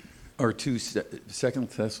 7, or 2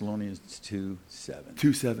 Thessalonians 2:7.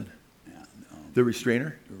 2:7. Yeah, the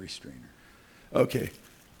restrainer? The restrainer. Okay.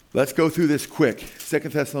 Let's go through this quick. 2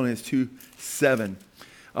 Thessalonians 2:7.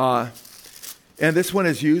 And this one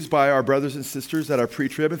is used by our brothers and sisters that are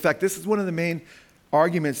pre-trib. In fact, this is one of the main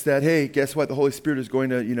arguments that, hey, guess what? The Holy Spirit is going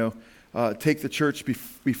to, take the church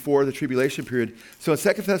before the tribulation period. So in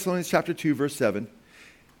 2 Thessalonians chapter 2, verse 7.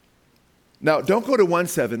 Now, don't go to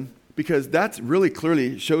 1:7, because that really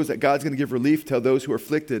clearly shows that God's going to give relief to those who are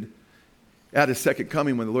afflicted at his second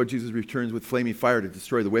coming, when the Lord Jesus returns with flaming fire to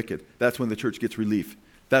destroy the wicked. That's when the church gets relief.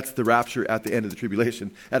 That's the rapture at the end of the tribulation,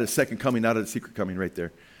 at his second coming, not at a secret coming right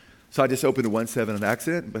there. So I just opened to 1:7 on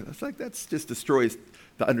accident, but it's like that's just destroys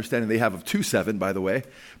the understanding they have of 2:7, by the way.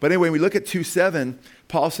 But anyway, when we look at 2:7,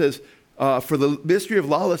 Paul says, For the mystery of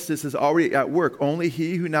lawlessness is already at work. Only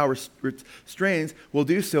he who now restrains will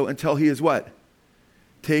do so until he is what?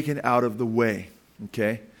 Taken out of the way.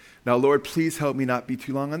 Okay? Now, Lord, please help me not be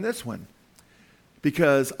too long on this one.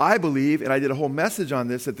 Because I believe, and I did a whole message on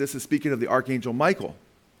this, that this is speaking of the Archangel Michael.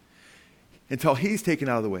 Until he's taken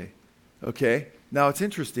out of the way. Okay? Now, it's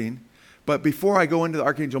interesting. But before I go into the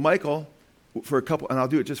Archangel Michael, for a couple, and I'll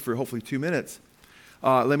do it just for hopefully 2 minutes,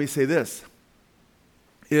 let me say this.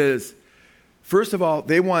 First of all,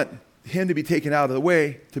 they want him to be taken out of the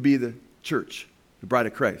way to be the church, the bride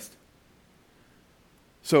of Christ.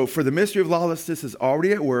 So for the mystery of lawlessness is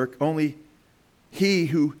already at work, only he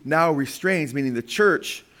who now restrains, meaning the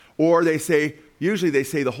church, or usually they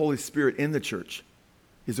say the Holy Spirit in the church,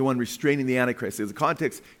 is the one restraining the Antichrist. There's a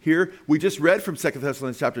context here. We just read from 2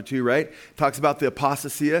 Thessalonians chapter 2, right? It talks about the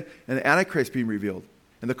apostasia and the Antichrist being revealed.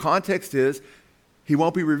 And the context is, he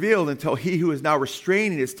won't be revealed until he who is now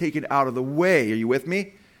restraining is taken out of the way. Are you with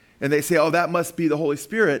me? And they say, oh, that must be the Holy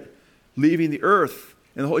Spirit leaving the earth.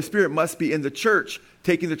 And the Holy Spirit must be in the church,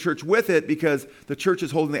 taking the church with it because the church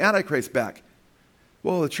is holding the Antichrist back.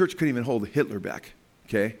 Well, the church couldn't even hold Hitler back,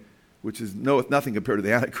 okay? Which is nothing compared to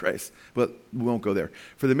the Antichrist. But we won't go there.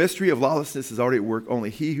 For the mystery of lawlessness is already at work.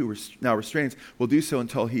 Only he who now restrains will do so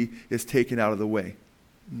until he is taken out of the way.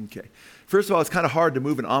 Okay. First of all, it's kind of hard to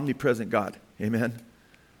move an omnipresent God. Amen?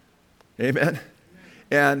 Amen?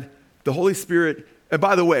 And the Holy Spirit, and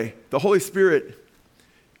by the way, the Holy Spirit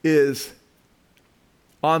is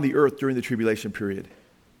on the earth during the tribulation period.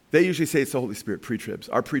 They usually say it's the Holy Spirit, pre-tribs,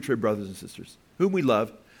 our pre-trib brothers and sisters, whom we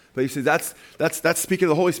love. But you say, that's speaking of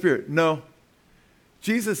the Holy Spirit. No.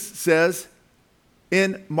 Jesus says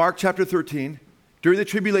in Mark chapter 13, during the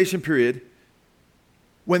tribulation period,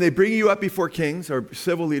 when they bring you up before kings or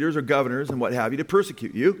civil leaders or governors and what have you to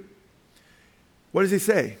persecute you, what does he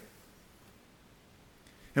say?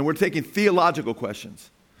 And we're taking theological questions.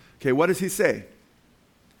 Okay, what does he say?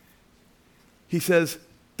 He says,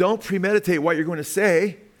 don't premeditate what you're going to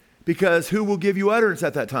say, because who will give you utterance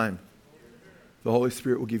at that time? The Holy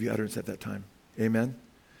Spirit will give you utterance at that time. Amen?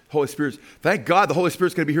 Holy Spirit, thank God the Holy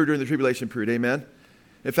Spirit's going to be here during the tribulation period. Amen?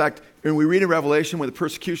 In fact, when we read in Revelation, when the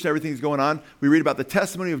persecution, everything's going on, we read about the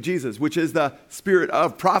testimony of Jesus, which is the spirit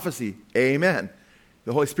of prophecy. Amen.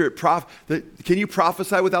 The Holy Spirit, can you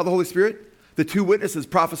prophesy without the Holy Spirit? The two witnesses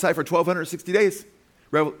prophesy for 1,260 days.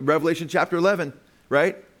 Revelation chapter 11,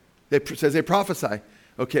 right? It says they prophesy.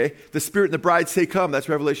 Okay? The Spirit and the bride say come. That's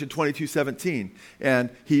Revelation 22:17. And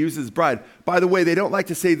he uses bride. By the way, they don't like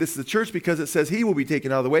to say this is the church because it says he will be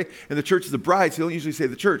taken out of the way. And the church is the bride, so they don't usually say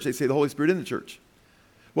the church. They say the Holy Spirit in the church.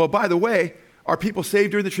 Well, by the way, are people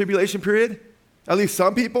saved during the tribulation period? At least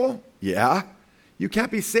some people? Yeah. You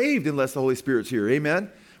can't be saved unless the Holy Spirit's here.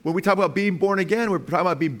 Amen? When we talk about being born again, we're talking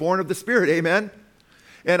about being born of the Spirit. Amen?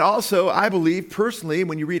 And also, I believe personally,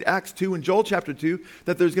 when you read Acts 2 and Joel chapter 2,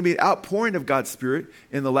 that there's going to be an outpouring of God's Spirit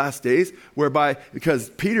in the last days, whereby,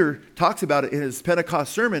 because Peter talks about it in his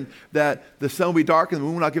Pentecost sermon, that the sun will be dark and the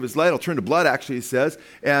moon will not give its light. It'll turn to blood, actually, he says.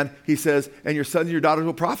 And he says, and your sons and your daughters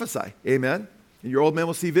will prophesy. Amen? And your old men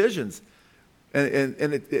will see visions. And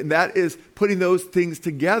that is putting those things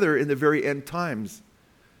together in the very end times.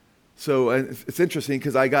 So it's interesting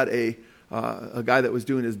because I got a guy that was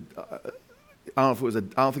doing his, I don't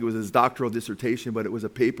think it was his doctoral dissertation, but it was a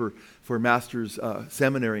paper for a master's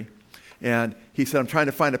seminary. And he said, I'm trying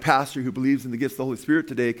to find a pastor who believes in the gifts of the Holy Spirit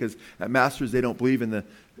today, because at masters they don't believe in the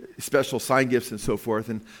special sign gifts and so forth.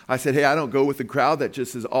 And I said, hey, I don't go with the crowd that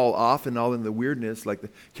just is all off and all in the weirdness like the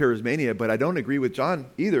charismania, but I don't agree with John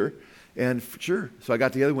either. And sure, so I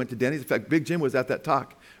got together, went to Denny's. In fact, Big Jim was at that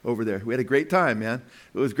talk over there. We had a great time, man.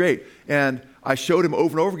 It was great. And I showed him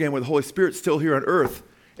over and over again where the Holy Spirit's still here on earth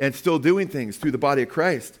and still doing things through the body of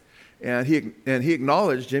Christ. And he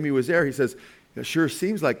acknowledged, Jimmy was there, he says, it sure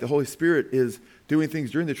seems like the Holy Spirit is doing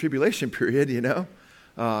things during the tribulation period, you know,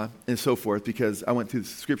 and so forth, because I went through the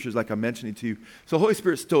scriptures like I'm mentioning to you. So the Holy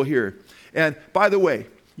Spirit's still here. And by the way,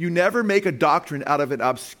 you never make a doctrine out of an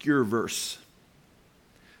obscure verse.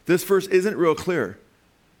 This verse isn't real clear.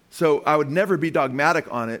 So I would never be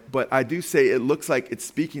dogmatic on it, but I do say it looks like it's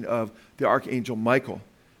speaking of the Archangel Michael.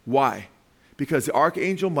 Why? Because the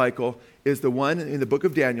Archangel Michael is the one in the book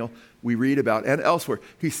of Daniel we read about and elsewhere.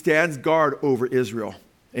 He stands guard over Israel.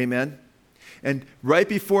 Amen? And right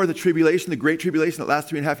before the tribulation, the great tribulation that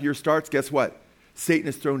lasts 3.5 years starts, guess what? Satan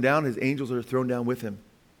is thrown down. His angels are thrown down with him.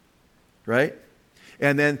 Right?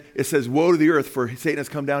 And then it says, woe to the earth, for Satan has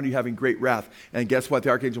come down to you having great wrath. And guess what the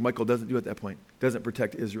Archangel Michael doesn't do at that point? Doesn't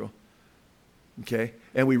protect Israel. Okay?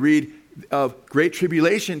 And we read of great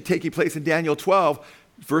tribulation taking place in Daniel 12.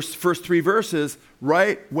 first three verses,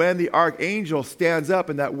 right when the archangel stands up,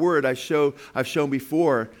 and that word I've shown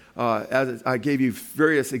before, as I gave you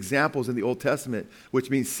various examples in the Old Testament, which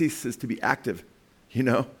means ceases to be active,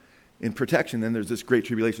 in protection. Then there's this great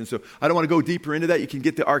tribulation. So I don't want to go deeper into that. You can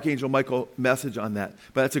get the Archangel Michael message on that.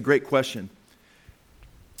 But that's a great question.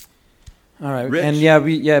 All right. Rich.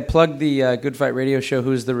 And plug the Good Fight Radio show,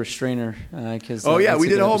 Who's the Restrainer? We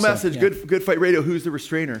did a whole message, Yeah. Good Fight Radio, Who's the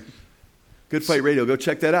Restrainer? Good Fight Radio. Go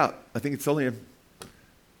check that out. I think it's only an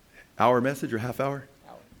hour message or half hour?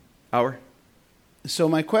 Hour. So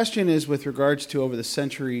my question is with regards to over the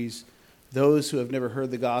centuries, those who have never heard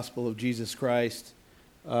the gospel of Jesus Christ,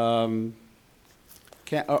 are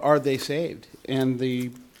they saved?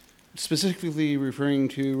 And specifically referring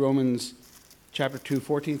to Romans chapter 2,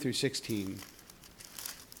 14 through 16.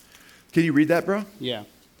 Can you read that, bro? Yeah.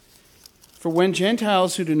 For when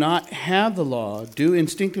Gentiles who do not have the law do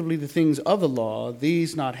instinctively the things of the law,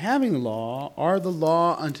 these not having the law are the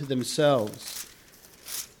law unto themselves.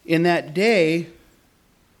 In that day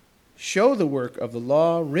show the work of the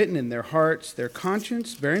law written in their hearts, their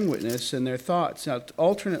conscience bearing witness, and their thoughts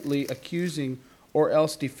alternately accusing or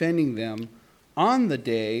else defending them on the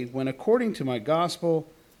day when, according to my gospel,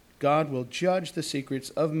 God will judge the secrets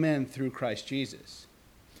of men through Christ Jesus.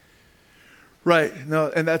 Right.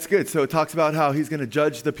 No, and that's good. So it talks about how he's going to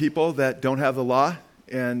judge the people that don't have the law,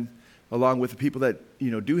 and along with the people that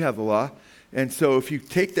do have the law. And so if you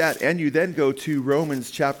take that and you then go to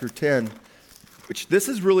Romans chapter 10, which this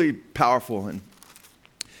is really powerful. And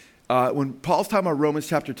when Paul's talking about Romans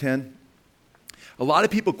chapter 10, a lot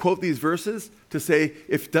of people quote these verses to say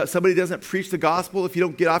if somebody doesn't preach the gospel, if you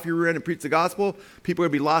don't get off your rear end and preach the gospel, people are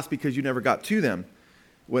going to be lost because you never got to them.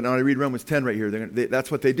 When I read Romans 10 right here, that's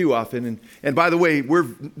what they do often. And by the way, we're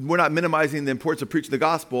not minimizing the importance of preaching the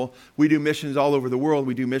gospel. We do missions all over the world.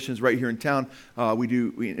 We do missions right here in town. We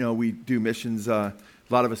do missions. A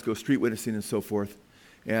lot of us go street witnessing and so forth.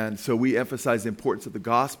 And so we emphasize the importance of the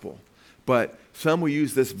gospel. But some will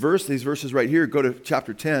use these verses right here. Go to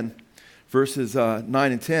chapter 10, verses 9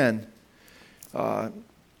 and 10.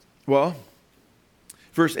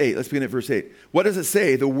 Verse 8. Let's begin at verse 8. What does it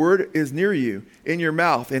say? The word is near you, in your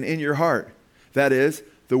mouth and in your heart. That is,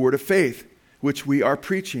 the word of faith, which we are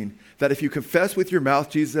preaching. That if you confess with your mouth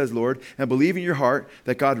Jesus as Lord and believe in your heart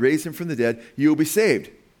that God raised him from the dead, you will be saved.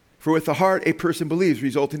 For with the heart a person believes,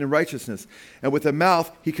 resulting in righteousness. And with the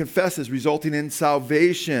mouth he confesses, resulting in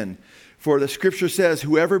salvation. For the scripture says,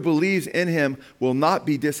 whoever believes in him will not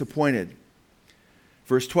be disappointed.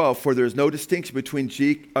 Verse 12, for there is no distinction between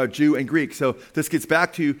Jew and Greek. So this gets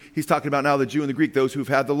back to, he's talking about now the Jew and the Greek, those who've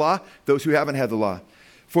had the law, those who haven't had the law.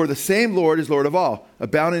 For the same Lord is Lord of all,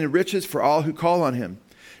 abounding in riches for all who call on him.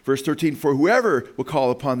 Verse 13, for whoever will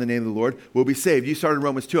call upon the name of the Lord will be saved. You started in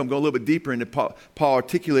Romans 2. I'm going a little bit deeper into Paul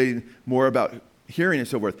articulating more about hearing and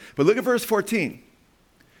so forth. But look at verse 14.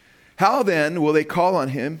 How then will they call on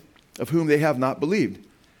him of whom they have not believed?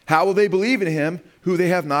 How will they believe in him who they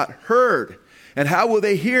have not heard? And how will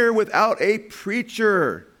they hear without a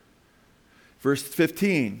preacher? Verse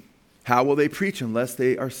 15, how will they preach unless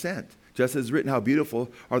they are sent? Just as written, how beautiful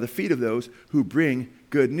are the feet of those who bring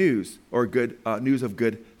good news, or good news of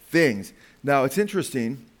good things. Now, it's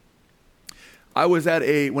interesting. I was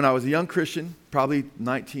when I was a young Christian, probably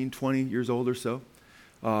 19, 20 years old or so,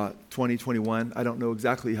 20, 21. I don't know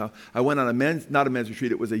exactly how. I went on not a men's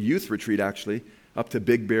retreat, it was a youth retreat actually, up to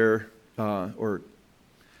Big Bear, or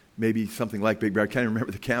maybe something like Big Bear. I can't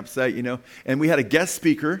remember the campsite, And we had a guest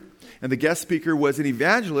speaker, and the guest speaker was an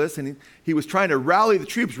evangelist, and he was trying to rally the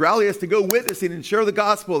troops, rally us to go witnessing and share the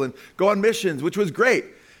gospel and go on missions, which was great.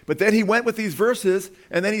 But then he went with these verses,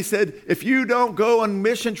 and then he said, if you don't go on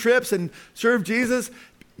mission trips and serve Jesus,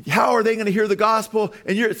 how are they going to hear the gospel?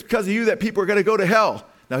 And it's because of you that people are going to go to hell.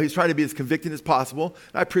 Now, he's trying to be as convicting as possible.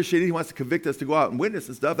 I appreciate it. He wants to convict us to go out and witness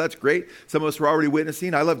and stuff. That's great. Some of us were already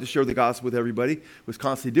witnessing. I love to share the gospel with everybody. Was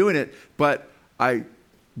constantly doing it. But I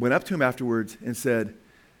went up to him afterwards and said,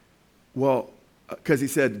 well, because he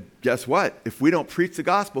said, guess what? If we don't preach the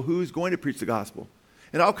gospel, who's going to preach the gospel?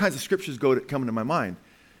 And all kinds of scriptures come into my mind.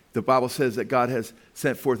 The Bible says that God has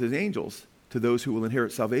sent forth his angels to those who will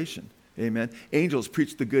inherit salvation. Amen. Angels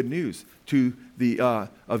preach the good news to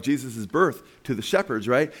of Jesus' birth to the shepherds,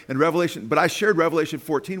 right? And Revelation, but I shared Revelation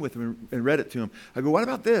 14 with him and read it to him. I go, what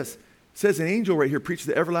about this? It says an angel right here preached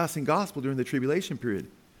the everlasting gospel during the tribulation period.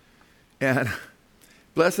 And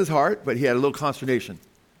bless his heart, but he had a little consternation.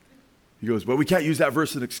 He goes, well, we can't use that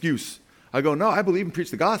verse as an excuse. I go, no, I believe in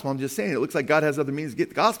preach the gospel. I'm just saying, it looks like God has other means to get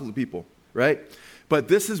the gospel to people, right? But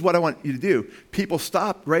this is what I want you to do. People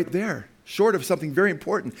stop right there, short of something very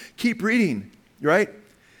important. Keep reading, right?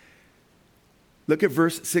 look at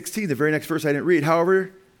verse 16, the very next verse I didn't read.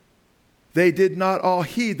 However, they did not all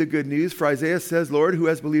heed the good news, for Isaiah says, Lord, who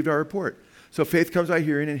has believed our report? So faith comes by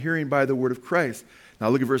hearing, and hearing by the word of Christ. Now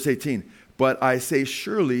look at verse 18. But I say,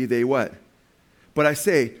 surely they what? But I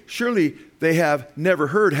say, surely they have never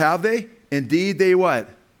heard, have they? Indeed they what?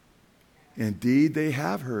 Indeed they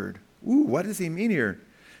have heard. Ooh, what does he mean here?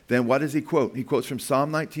 Then what does he quote? He quotes from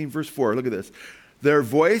Psalm 19, verse 4. Look at this. Their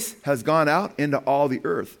voice has gone out into all the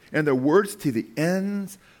earth, and their words to the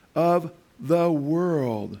ends of the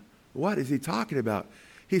world. What is he talking about?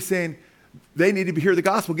 He's saying they need to hear the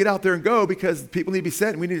gospel. Get out there and go, because people need to be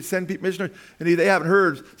sent, and we need to send people, missionaries, and they haven't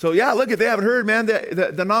heard. So yeah, look, if they haven't heard, man,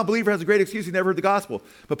 the non-believer has a great excuse. He never heard the gospel.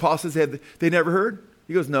 But Paul says they never heard?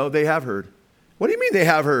 He goes, no, they have heard. What do you mean they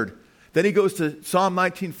have heard? Then he goes to Psalm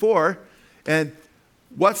 19:4, and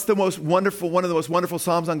what's one of the most wonderful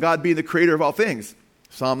Psalms on God being the creator of all things?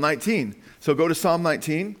 Psalm 19. So go to Psalm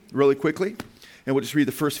 19 really quickly, and we'll just read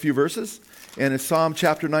the first few verses. And in Psalm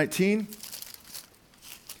chapter 19,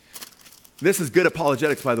 this is good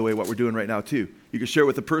apologetics, by the way, what we're doing right now, too. You can share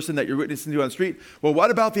with the person that you're witnessing to on the street. Well,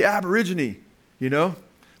 what about the Aborigine?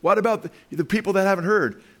 What about the people that haven't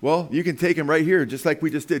heard? Well, you can take them right here, just like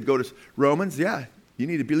we just did. Go to Romans. Yeah, you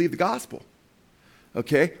need to believe the gospel.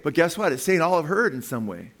 Okay, but guess what? It's saying all have heard in some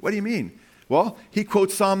way. What do you mean? Well, he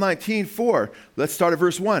quotes Psalm 19:4. Let's start at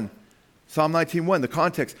verse 1. Psalm 19:1, the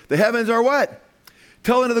context. The heavens are what?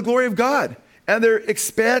 Telling of the glory of God, and their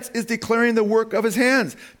expanse is declaring the work of his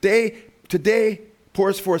hands. Day to day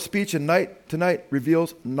pours forth speech, and night to night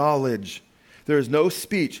reveals knowledge. There is no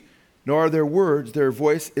speech, nor are there words. Their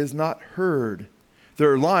voice is not heard.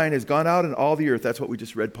 Their line has gone out in all the earth. That's what we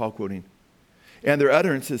just read Paul quoting. And their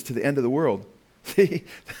utterances to the end of the world. See,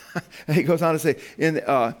 he goes on to say,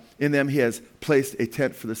 in them he has placed a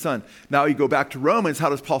tent for the sun. Now you go back to Romans. How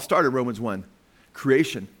does Paul start in Romans 1?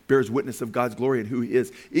 Creation bears witness of God's glory and who he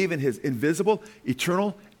is, even his invisible,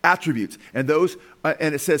 eternal attributes. And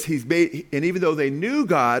and it says he's made, and even though they knew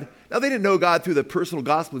God, now they didn't know God through the personal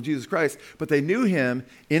gospel of Jesus Christ, but they knew him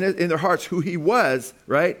in their hearts, who he was,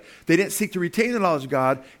 right? They didn't seek to retain the knowledge of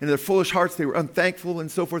God. And in their foolish hearts, they were unthankful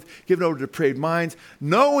and so forth, given over to depraved minds,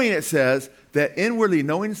 knowing, it says, that inwardly,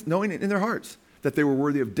 knowing in their hearts, that they were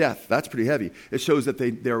worthy of death. That's pretty heavy. It shows that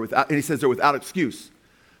they're without, and he says they're without excuse.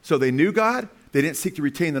 So they knew God. They didn't seek to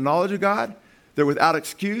retain the knowledge of God. They're without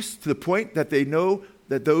excuse, to the point that they know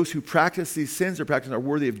that those who practice these sins are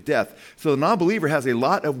worthy of death. So the non-believer has a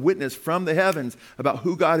lot of witness from the heavens about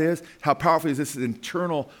who God is, how powerful he is. This is an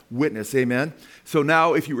internal witness. Amen. So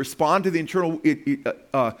now, if you respond to the internal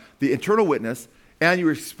witness, and you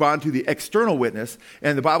respond to the external witness,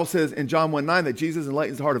 and the Bible says in John 1:9 that Jesus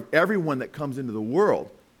enlightens the heart of everyone that comes into the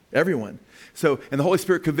world. Everyone. So, and the Holy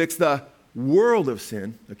Spirit convicts the world of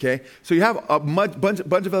sin, okay? So you have a bunch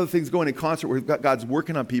of other things going in concert where God's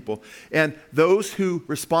working on people. And those who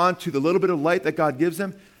respond to the little bit of light that God gives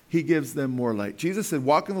them, he gives them more light. Jesus said,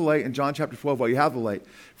 walk in the light in John chapter 12 while you have the light.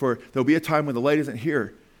 For there'll be a time when the light isn't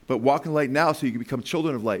here. But walk in the light now so you can become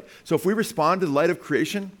children of light. So if we respond to the light of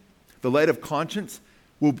creation, the light of conscience,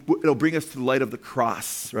 it'll bring us to the light of the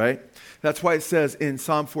cross, right? That's why it says in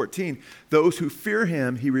Psalm 14, those who fear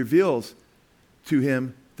him, he reveals to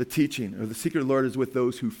him the teaching, or the secret of the Lord is with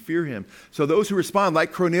those who fear him. So those who respond,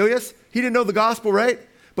 like Cornelius, he didn't know the gospel, right?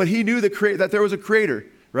 But he knew that there was a creator,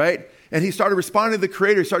 right? And he started responding to the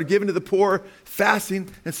creator. He started giving to the poor, fasting,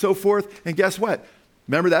 and so forth. And guess what?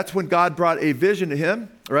 Remember, that's when God brought a vision to him,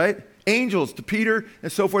 right? Angels to Peter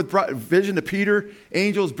and so forth, brought a vision to Peter.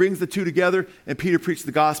 Angels brings the two together, and Peter preached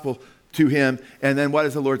the gospel to him. And then what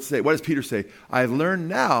does the Lord say? What does Peter say? I've learned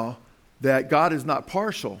now that God is not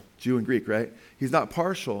partial, Jew and Greek, right? He's not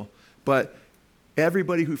partial, but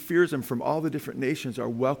everybody who fears him from all the different nations are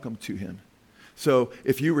welcome to him. So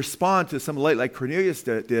if you respond to some light like Cornelius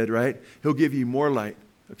did, right, he'll give you more light,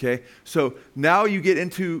 okay? So now you get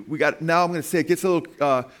into, now I'm going to say it gets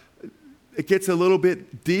a little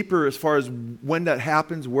bit deeper as far as when that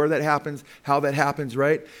happens, where that happens, how that happens,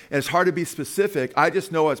 right? And it's hard to be specific. I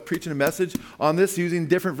just know I was preaching a message on this using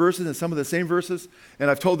different verses and some of the same verses, and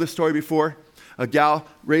I've told this story before. A gal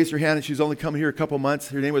raised her hand, and she's only come here a couple months.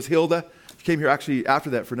 Her name was Hilda. She came here actually after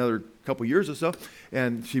that for another couple years or so,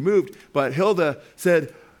 and she moved. But Hilda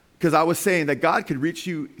said, because I was saying that God could reach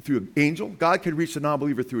you through an angel, God could reach the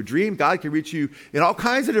non-believer through a dream, God could reach you in all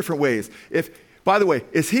kinds of different ways. By the way,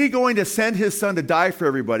 is he going to send his son to die for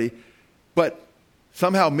everybody, but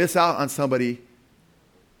somehow miss out on somebody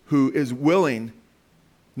who is willing?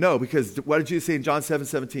 No, because what did Jesus say in John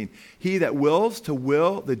 7:17? He that wills to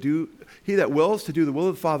do the will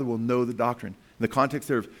of the Father will know the doctrine. In the context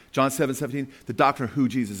there of John 7:17, the doctrine of who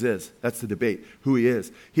Jesus is. That's the debate, who he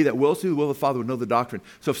is. He that wills to do the will of the Father will know the doctrine.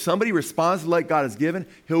 So if somebody responds to the light God has given,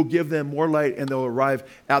 he'll give them more light and they'll arrive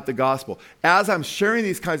at the gospel. As I'm sharing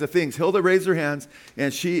these kinds of things, Hilda raised her hands,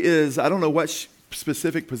 and she is, I don't know what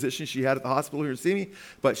specific position she had at the hospital here in Simi,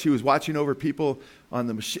 but she was watching over people on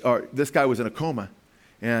the machine. This guy was in a coma,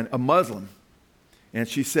 and a Muslim. And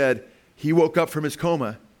she said he woke up from his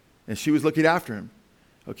coma, and she was looking after him.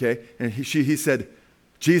 Okay, and he said,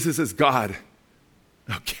 Jesus is God.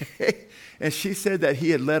 Okay, and she said that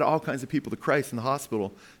he had led all kinds of people to Christ in the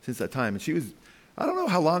hospital since that time. And she was, I don't know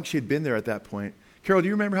how long she had been there at that point. Carol, do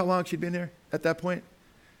you remember how long she'd been there at that point?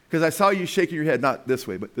 Because I saw you shaking your head, not this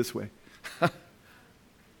way, but this way.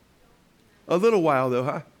 A little while though,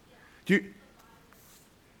 huh?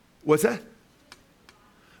 What's that?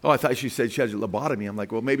 Oh, I thought she said she had a lobotomy. I'm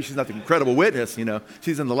like, well, maybe she's not the incredible witness, you know.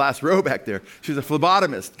 She's in the last row back there. She's a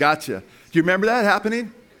phlebotomist. Gotcha. Do you remember that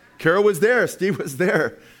happening? Carol was there. Steve was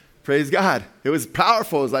there. Praise God. It was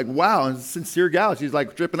powerful. It was like, wow, and sincere gal. She's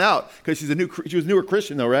like tripping out because she was a newer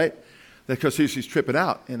Christian though, right? Because she's tripping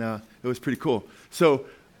out, and it was pretty cool. So,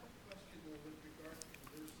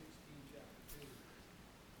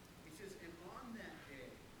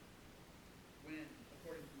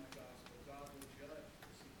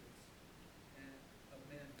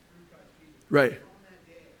 right.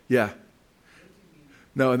 Yeah.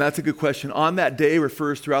 No, and that's a good question. On that day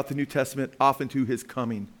refers throughout the New Testament often to his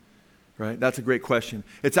coming. Right? That's a great question.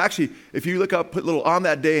 It's actually, if you look up, put little on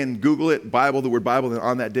that day and Google it, Bible, the word Bible, then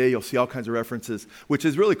on that day, you'll see all kinds of references, which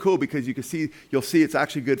is really cool because you'll see it's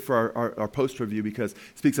actually good for our post review because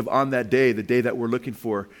it speaks of on that day, the day that we're looking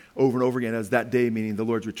for over and over again as that day, meaning the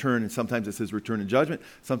Lord's return. And sometimes it's his return in judgment.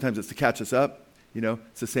 Sometimes it's to catch us up. You know,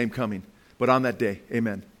 it's the same coming. But on that day,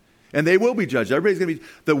 amen. And they will be judged.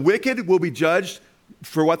 The wicked will be judged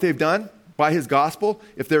for what they've done by his gospel.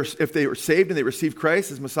 If they were saved and they receive Christ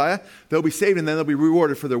as Messiah, they'll be saved and then they'll be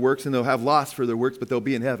rewarded for their works and they'll have loss for their works, but they'll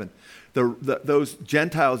be in heaven. Those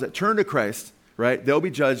Gentiles that turn to Christ, right, they'll be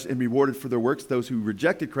judged and rewarded for their works. Those who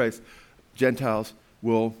rejected Christ, Gentiles,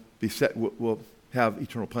 will have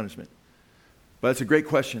eternal punishment. But it's a great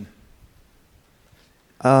question.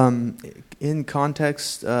 In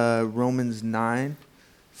context, Romans 9,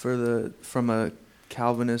 from a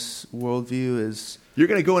Calvinist worldview is... You're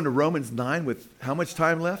going to go into Romans 9 with how much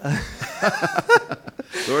time left?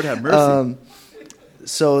 Lord have mercy.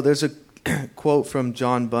 So there's a quote from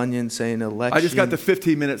John Bunyan saying election... I just got the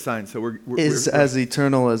 15-minute sign, so we're as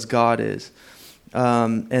eternal as God is.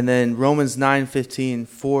 And then Romans 9:15,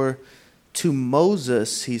 for to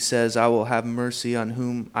Moses he says, I will have mercy on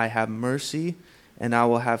whom I have mercy, and I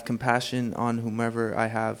will have compassion on whomever I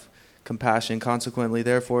have compassion. Consequently,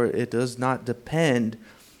 therefore, it does not depend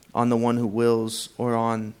on the one who wills or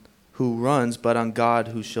on who runs, but on God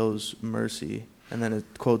who shows mercy. And then it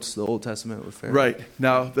quotes the Old Testament with Pharaoh. Right.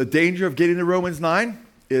 Now, the danger of getting to Romans 9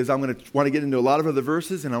 is I'm going to want to get into a lot of other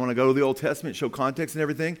verses, and I want to go to the Old Testament, show context and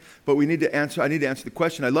everything. But I need to answer the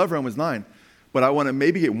question. I love Romans 9, but I want to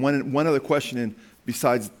maybe get one other question in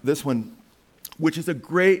besides this one, which is a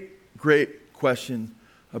great, great question,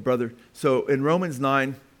 brother. So in Romans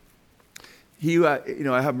 9,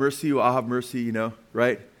 I have mercy, I'll have mercy,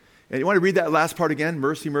 right? And you want to read that last part again?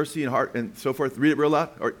 Mercy, mercy, and heart, and so forth. Read it real loud.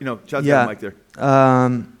 Or, Chad's got a mic there.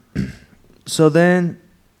 So then,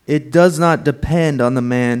 it does not depend on the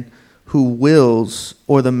man who wills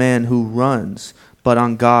or the man who runs, but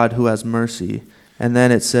on God who has mercy. And then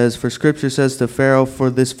it says, for Scripture says to Pharaoh, for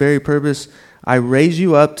this very purpose I raise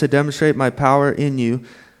you up to demonstrate my power in you,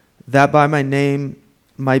 that by my name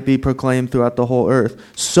might be proclaimed throughout the whole earth.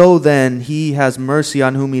 So then he has mercy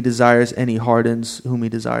on whom he desires, and he hardens whom he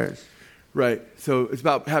desires. Right. So it's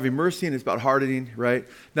about having mercy and it's about hardening, right?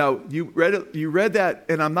 Now, you read that,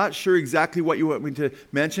 and I'm not sure exactly what you want me to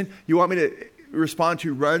mention. You want me to respond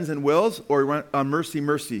to runs and wills, or on mercy,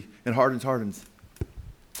 mercy, and hardens, hardens?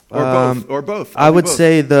 Or both. I would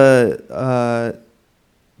say the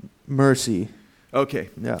mercy. Okay.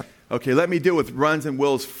 Yeah. Okay, let me deal with runs and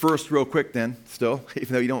wills first real quick then, still,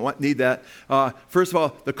 even though you don't need that. First of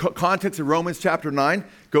all, the context of Romans chapter 9,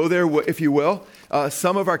 go there if you will.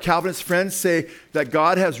 Some of our Calvinist friends say that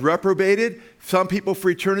God has reprobated some people for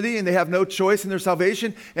eternity and they have no choice in their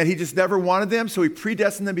salvation, and he just never wanted them, so he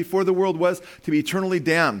predestined them before the world was to be eternally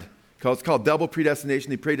damned. It's called double predestination.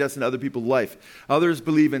 They predestined other people's life. Others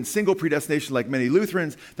believe in single predestination, like many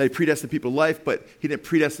Lutherans, that he predestined people to life, but he didn't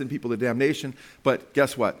predestine people to damnation. But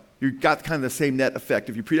guess what? You've got kind of the same net effect.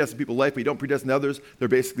 If you predestine people life, but you don't predestine others, they're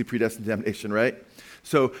basically predestined to damnation, right?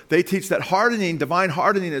 So they teach that hardening, divine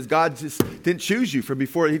hardening, is God just didn't choose you from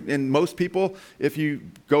before. And most people, if you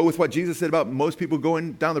go with what Jesus said about most people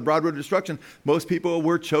going down the broad road of destruction, most people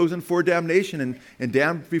were chosen for damnation and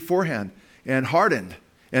damned beforehand and hardened.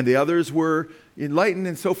 And the others were enlightened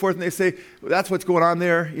and so forth. And they say, well, that's what's going on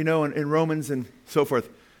there, in Romans and so forth.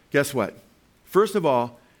 Guess what? First of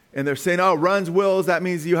all, and they're saying, oh, runs, wills, that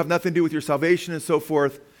means you have nothing to do with your salvation and so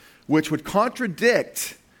forth, which would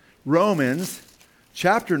contradict Romans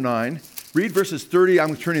chapter 9. Read verses 30.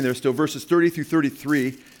 I'm turning there still. Verses 30 through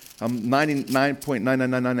 33.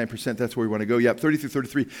 99.99999%. That's where we want to go. Yep, 30 through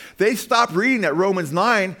 33. They stopped reading at Romans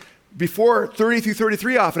 9 before 30 through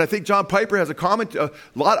 33 often. I think John Piper has a comment a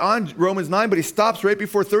lot on Romans 9, but he stops right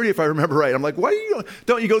before 30 if I remember right. I'm like, why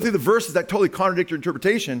don't you go through the verses that totally contradict your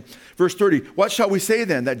interpretation? Verse 30, what shall we say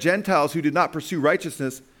then? That Gentiles who did not pursue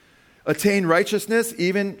righteousness attain righteousness,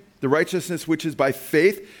 even the righteousness which is by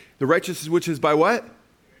faith. The righteousness which is by what?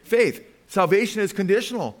 Faith. Salvation is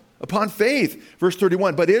conditional upon faith. Verse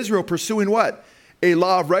 31, but Israel pursuing what? A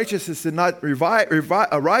law of righteousness did not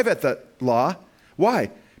arrive at that law.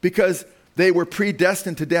 Why? Because they were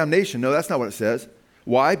predestined to damnation. No, that's not what it says.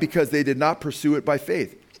 Why? Because they did not pursue it by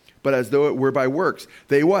faith, but as though it were by works.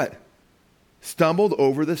 They what? Stumbled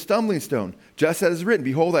over the stumbling stone. Just as is written,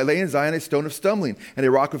 behold, I lay in Zion a stone of stumbling and a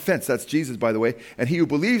rock of offense. That's Jesus, by the way. And he who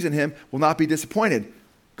believes in him will not be disappointed.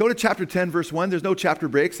 Go to chapter 10, verse 1. There's no chapter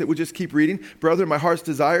breaks. It will just keep reading. Brother, my heart's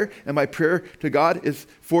desire and my prayer to God is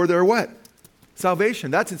for their what? Salvation.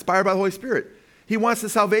 That's inspired by the Holy Spirit. He wants the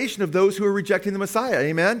salvation of those who are rejecting the Messiah.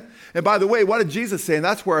 Amen? And by the way, what did Jesus say? And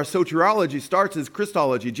that's where our soteriology starts, is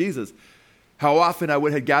Christology, Jesus. How often I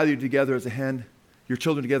would have gathered you together as a hen, your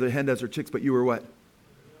children together, a hen does her chicks, but you were what?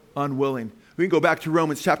 Unwilling. We can go back to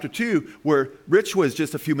Romans chapter 2, where Rich was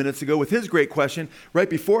just a few minutes ago with his great question. Right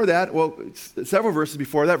before that, well, several verses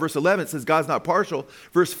before that, verse 11 says God's not partial.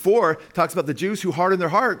 Verse 4 talks about the Jews who harden their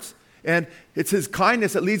hearts. And it's his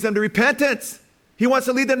kindness that leads them to repentance. He wants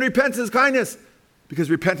to lead them to repentance, his kindness. Because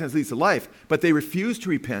repentance leads to life. But they refuse to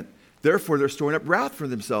repent. Therefore, they're storing up wrath for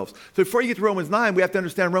themselves. So before you get to Romans 9, we have to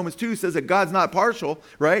understand Romans 2 says that God's not partial,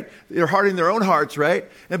 right? They're hardening their own hearts, right?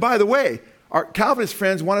 And by the way, our Calvinist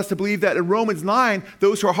friends want us to believe that in Romans 9,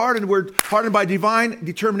 those who are hardened were hardened by divine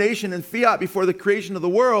determination and fiat before the creation of the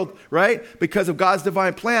world, right? Because of God's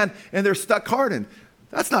divine plan, and they're stuck hardened.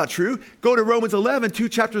 That's not true. Go to Romans 11, 2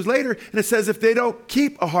 chapters later, and it says if they don't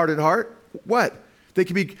keep a hardened heart, what? They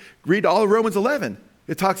can read all of Romans 11.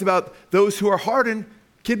 It talks about those who are hardened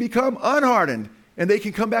can become unhardened, and they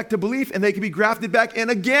can come back to belief, and they can be grafted back in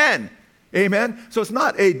again. Amen? So it's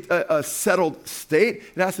not a settled state.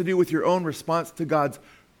 It has to do with your own response to God's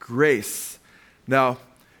grace. Now,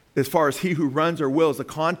 as far as he who runs or wills, the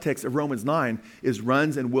context of Romans 9 is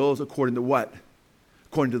runs and wills according to what?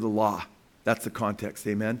 According to the law. That's the context.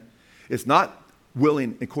 Amen? It's not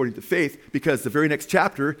willing according to faith, because the very next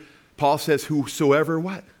chapter, Paul says, whosoever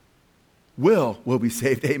what? Will be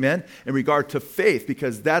saved. Amen? In regard to faith,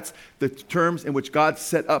 because that's the terms in which God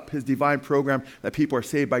set up his divine program, that people are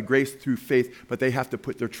saved by grace through faith, but they have to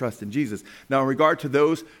put their trust in Jesus. Now, in regard to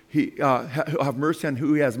those who have mercy on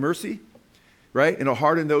who he has mercy, right? And he'll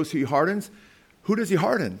harden those who he hardens. Who does he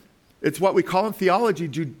harden? It's what we call in theology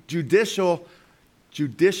judicial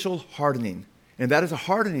hardening. And that is a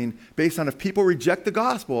hardening based on if people reject the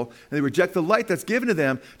gospel and they reject the light that's given to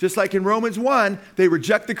them, just like in Romans 1, they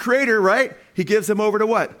reject the Creator, right? He gives them over to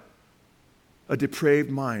what? A depraved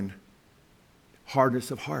mind, hardness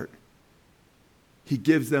of heart. He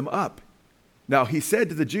gives them up. Now, he said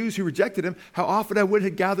to the Jews who rejected him, how often I would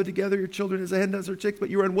have gathered together your children as a hen does her chicks, but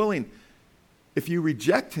you were unwilling. If you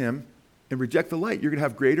reject him and reject the light, you're going to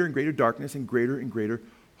have greater and greater darkness and greater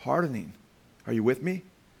hardening. Are you with me?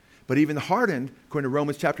 But even the hardened, according to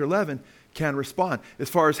Romans chapter 11, can respond. As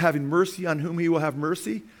far as having mercy on whom he will have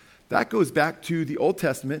mercy, that goes back to the Old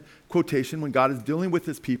Testament quotation when God is dealing with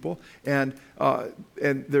his people and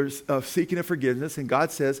there's seeking of forgiveness, and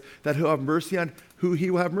God says that he'll have mercy on who he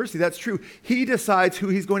will have mercy. That's true. He decides who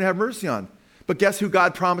he's going to have mercy on. But guess who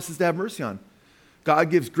God promises to have mercy on? God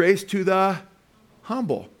gives grace to the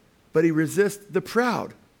humble, but he resists the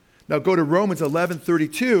proud. Now go to Romans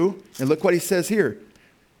 11:32 and look what he says here.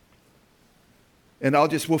 And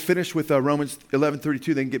we'll finish with Romans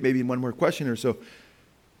 11:32, then get maybe one more question or so.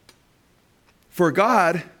 For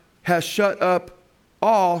God has shut up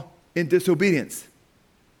all in disobedience,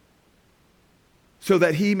 so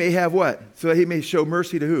that he may have what? So that he may show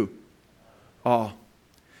mercy to who? All.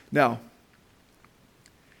 Now,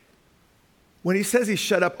 when he says he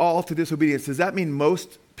shut up all to disobedience, does that mean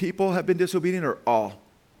most people have been disobedient or all?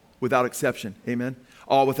 without exception. Amen?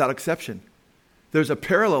 All without exception. There's a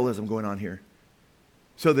parallelism going on here.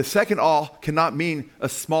 So the second all cannot mean a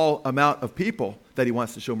small amount of people that he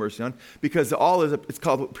wants to show mercy on, because the all it's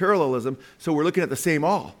called parallelism, so we're looking at the same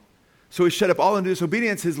all. So he shut up all into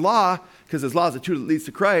disobedience, his law, because his law is the truth that leads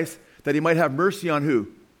to Christ, that he might have mercy on who?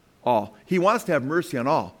 All. He wants to have mercy on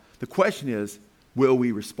all. The question is, will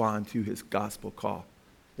we respond to his gospel call?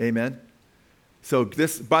 Amen? So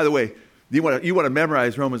this, by the way, you want to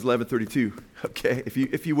memorize Romans 11:32, okay?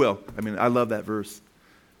 If you will. I mean, I love that verse.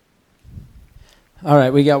 All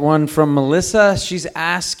right, we got one from Melissa. She's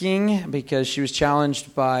asking, because she was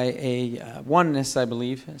challenged by a oneness, I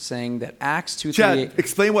believe, saying that Acts 2:38... Chad,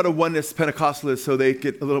 explain what a oneness Pentecostal is so they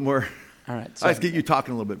get a little more... All right. I just get you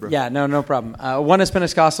talking a little bit, bro. Yeah, no problem. Oneness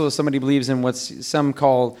Pentecostal is somebody who believes in what some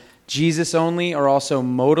call Jesus only, or also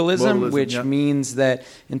modalism, which means that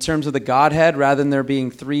in terms of the Godhead, rather than there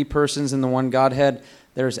being three persons in the one Godhead,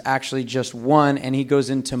 there's actually just one, and he goes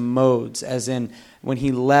into modes, as in when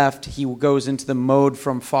he left, he goes into the mode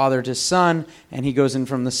from Father to Son, and he goes in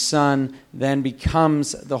from the Son, then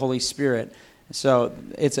becomes the Holy Spirit. So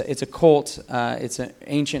it's a cult. It's an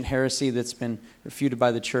ancient heresy that's been refuted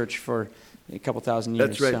by the church for a couple thousand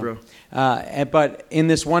years. That's right, bro. But in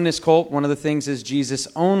this oneness cult, one of the things is Jesus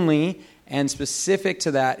only, and specific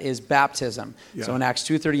to that is baptism. Yeah. So in Acts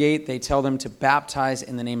 2:38, they tell them to baptize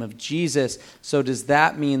in the name of Jesus. So does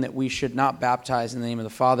that mean that we should not baptize in the name of the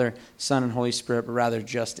Father, Son, and Holy Spirit, but rather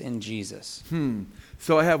just in Jesus?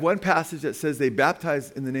 So I have one passage that says they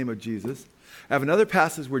baptize in the name of Jesus. I have another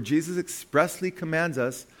passage where Jesus expressly commands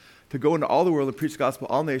us to go into all the world and preach the gospel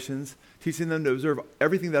to all nations, teaching them to observe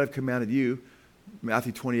everything that I've commanded you,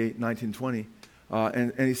 Matthew 28:19-20.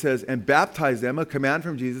 And he says, and baptize them, a command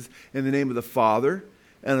from Jesus, in the name of the Father,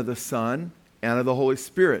 and of the Son, and of the Holy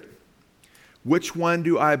Spirit. Which one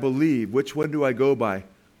do I believe? Which one do I go by?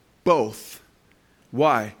 Both.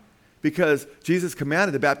 Why? Because Jesus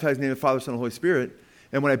commanded to baptize in the name of the Father, Son, and Holy Spirit.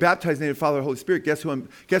 And when I baptize in the name of the Father and Holy Spirit, guess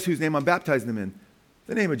whose name I'm baptizing them in?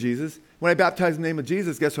 The name of Jesus. When I baptize in the name of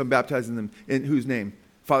Jesus, guess who I'm baptizing them in? Whose name?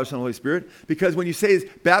 Father, Son, and Holy Spirit. Because when you say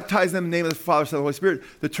baptize them in the name of the Father, Son, and Holy Spirit,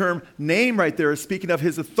 the term name right there is speaking of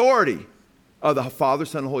his authority of the Father,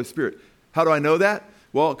 Son, and Holy Spirit. How do I know that?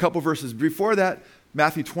 Well, a couple verses before that,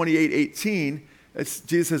 Matthew 28:18,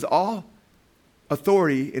 Jesus says, all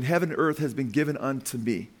authority in heaven and earth has been given unto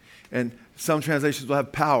me. And some translations will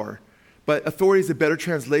have power. But authority is a better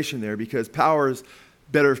translation there, because power is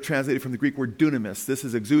better translated from the Greek word dunamis. This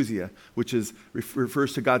is exousia, which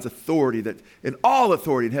refers to God's authority, that in all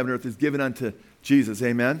authority in heaven and earth is given unto Jesus.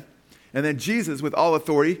 Amen? And then Jesus, with all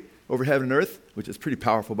authority over heaven and earth, which is pretty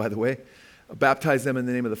powerful, by the way, baptized them in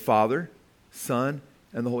the name of the Father, Son,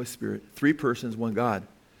 and the Holy Spirit. Three persons, one God.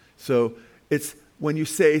 So it's when you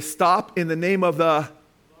say stop in the name of the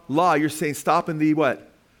law, you're saying stop in the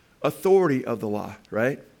what? Authority of the law,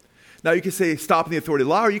 right? Now you can say stop in the authority of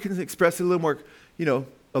the law, or you can express it a little more,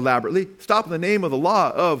 elaborately. Stop in the name of the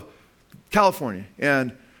law of California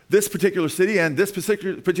and this particular city and this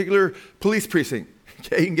particular police precinct.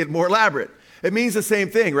 Okay, you can get more elaborate. It means the same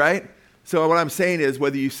thing, right? So what I'm saying is,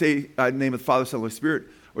 whether you say the name of the Father, Son, and Holy Spirit,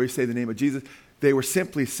 or you say the name of Jesus, they were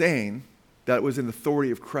simply saying that it was in the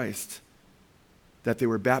authority of Christ that they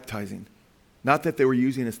were baptizing. Not that they were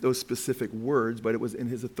using those specific words, but it was in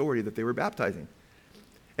his authority that they were baptizing.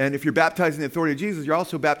 And if you're baptizing the authority of Jesus, you're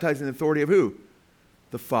also baptizing the authority of who?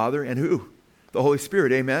 The Father, and who? The Holy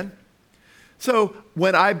Spirit. Amen? So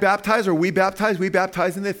when I baptize, or we baptize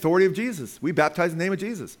in the authority of Jesus. We baptize in the name of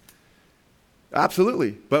Jesus.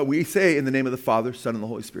 Absolutely. But we say in the name of the Father, Son, and the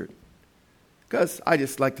Holy Spirit. Because I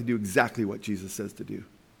just like to do exactly what Jesus says to do.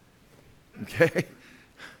 Okay?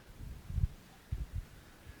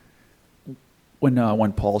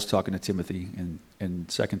 When Paul's talking to Timothy in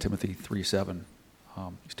 2 Timothy 3:7,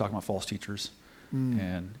 he's talking about false teachers,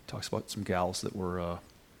 and he talks about some gals that were,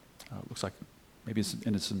 looks like maybe it's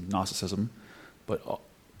into some Gnosticism, but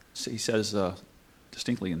he says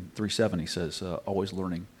distinctly in 3:7, he says, always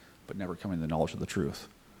learning, but never coming to the knowledge of the truth.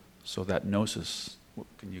 So that gnosis,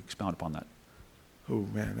 can you expound upon that? Oh,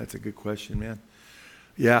 man, that's a good question, man.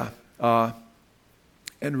 Yeah.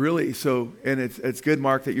 And really, and it's good,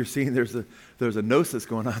 Mark, that you're seeing there's a gnosis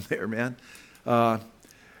going on there, man.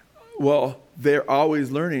 Well, they're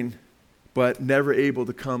always learning, but never able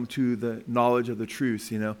to come to the knowledge of the truth,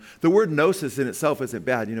 The word gnosis in itself isn't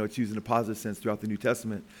bad. It's used in a positive sense throughout the New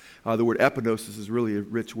Testament. The word epignosis is really a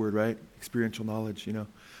rich word, right? Experiential knowledge,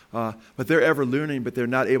 But they're ever learning, but they're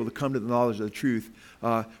not able to come to the knowledge of the truth.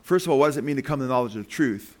 First of all, what does it mean to come to the knowledge of the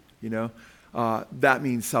truth? That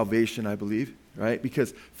means salvation, I believe, right?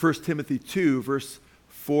 Because 1 Timothy 2, verse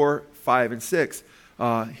 4, 5, and 6,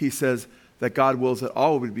 he says that God wills that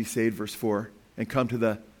all would be saved, verse 4, and come to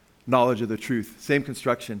the knowledge of the truth. Same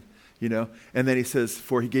construction, you know. And then he says,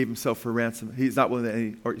 for he gave himself for ransom. He's not willing that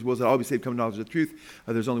any, or he wills that all be saved, come to knowledge of the truth.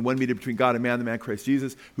 There's only one mediator between God and man, the man Christ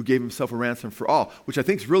Jesus, who gave himself a ransom for all, which I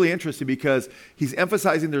think is really interesting because he's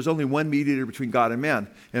emphasizing there's only one mediator between God and man.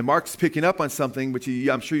 And Mark's picking up on something, which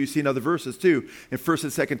I'm sure you see in other verses too. In 1st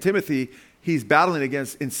and 2nd Timothy, he's battling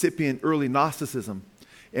against incipient early Gnosticism.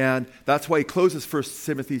 And that's why he closes 1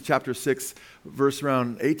 Timothy chapter 6, verse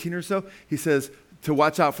around 18 or so. He says to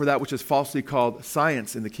watch out for that which is falsely called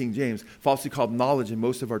science in the King James, falsely called knowledge in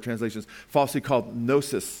most of our translations, falsely called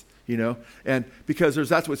gnosis, you know. And because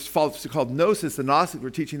that's what's falsely called gnosis, the Gnostics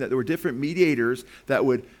were teaching that there were different mediators that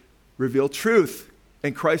would reveal truth.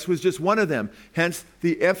 And Christ was just one of them. Hence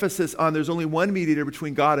the emphasis on there's only one mediator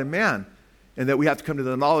between God and man. And that we have to come to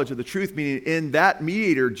the knowledge of the truth, meaning in that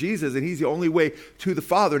mediator, Jesus, and he's the only way to the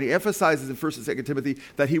Father. And he emphasizes in 1 and 2 Timothy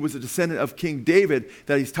that he was a descendant of King David,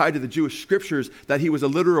 that he's tied to the Jewish scriptures, that he was a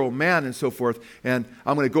literal man and so forth. And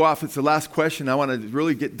I'm going to go off. It's the last question. I want to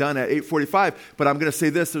really get done at 8:45. But I'm going to say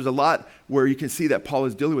this. There's a lot where you can see that Paul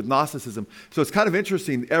is dealing with Gnosticism. So it's kind of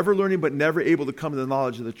interesting. Ever learning but never able to come to the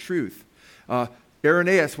knowledge of the truth.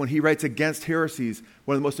 Irenaeus, when he writes against heresies,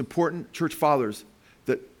 one of the most important church fathers,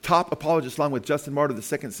 the top apologist along with Justin Martyr of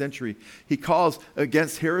the 2nd century, he calls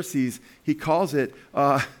against heresies, he calls it,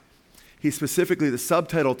 he specifically, the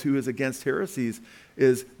subtitle to his against heresies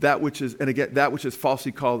is that which is, and again, that which is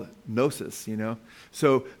falsely called gnosis, you know.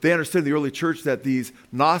 So they understood in the early church that these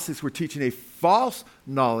Gnostics were teaching a false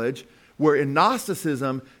knowledge, where in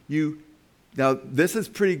Gnosticism, now this is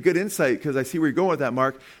pretty good insight because I see where you're going with that,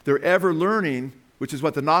 Mark. They're ever learning, which is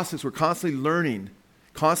what the Gnostics were constantly learning.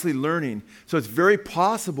 So it's very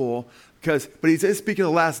possible but he's speaking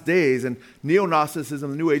of the last days, and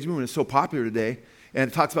neo-Gnosticism, the New Age movement, is so popular today,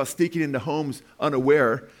 and it talks about sneaking into homes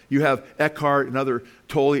unaware. You have Eckhart and other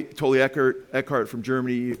Tolle Eckhart from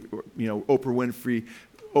Germany, you know, Oprah Winfrey,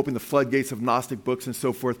 open the floodgates of Gnostic books and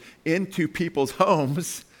so forth into people's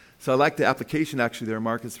homes. So I like the application actually there,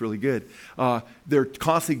 Mark. It's really good. They're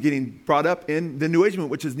constantly getting brought up in the New Age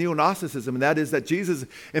movement, which is neo-Gnosticism, and that is that Jesus,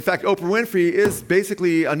 in fact, Oprah Winfrey is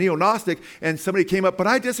basically a neo-Gnostic, and somebody came up, but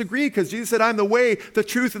I disagree because Jesus said, I'm the way, the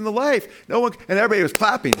truth, and the life. And everybody was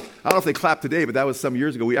clapping. I don't know if they clapped today, but that was some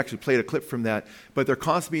years ago. We actually played a clip from that. But they're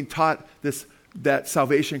constantly being taught that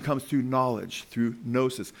salvation comes through knowledge, through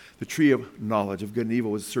gnosis. The tree of knowledge of good and evil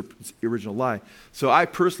was the serpent's original lie. So I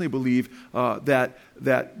personally believe that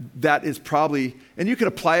is probably, and you can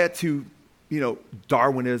apply it to, you know,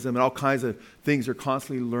 Darwinism and all kinds of things are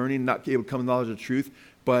constantly learning, not able to come to knowledge of the truth.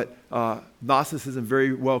 But Gnosticism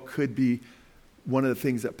very well could be one of the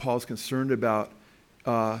things that Paul's concerned about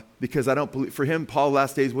because I don't believe, for him, Paul's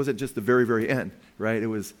last days wasn't just the very, very end, right? It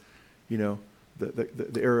was, you know,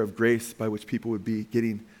 the era of grace by which people would be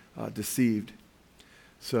getting deceived.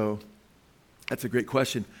 So that's a great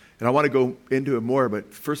question. And I want to go into it more,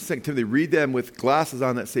 but 1st and 2nd Timothy, read them with glasses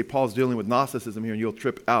on that say Paul's dealing with Gnosticism here, and you'll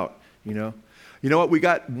trip out, you know. You know what? We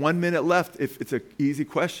got 1 minute left. If it's an easy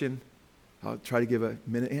question, I'll try to give a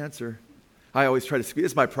minute answer. I always try to squeeze.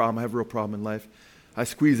 It's my problem. I have a real problem in life. I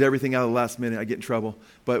squeeze everything out of the last minute. I get in trouble.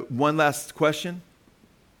 But one last question.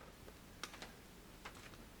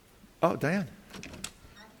 Oh, Diane.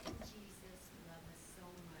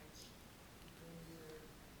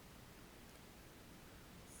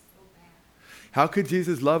 How could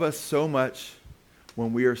Jesus love us so much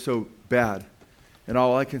when we are so bad? And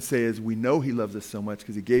all I can say is we know he loves us so much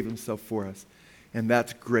because he gave himself for us. And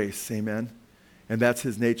that's grace, amen? And that's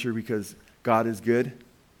his nature because God is good.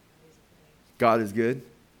 God is good.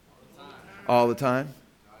 All the time.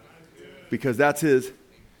 Because that's his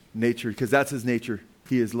nature.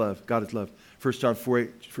 He is love. God is love. 1 John 4:8,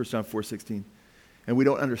 1 John 4:16. And we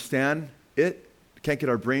don't understand it. Can't get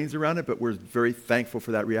our brains around it, but we're very thankful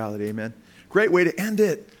for that reality, amen? Great way to end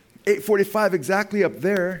it. 8:45 exactly up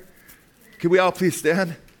there. Can we all please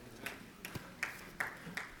stand?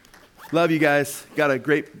 Love you guys. Got a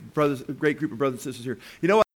great group of brothers and sisters here. You know what?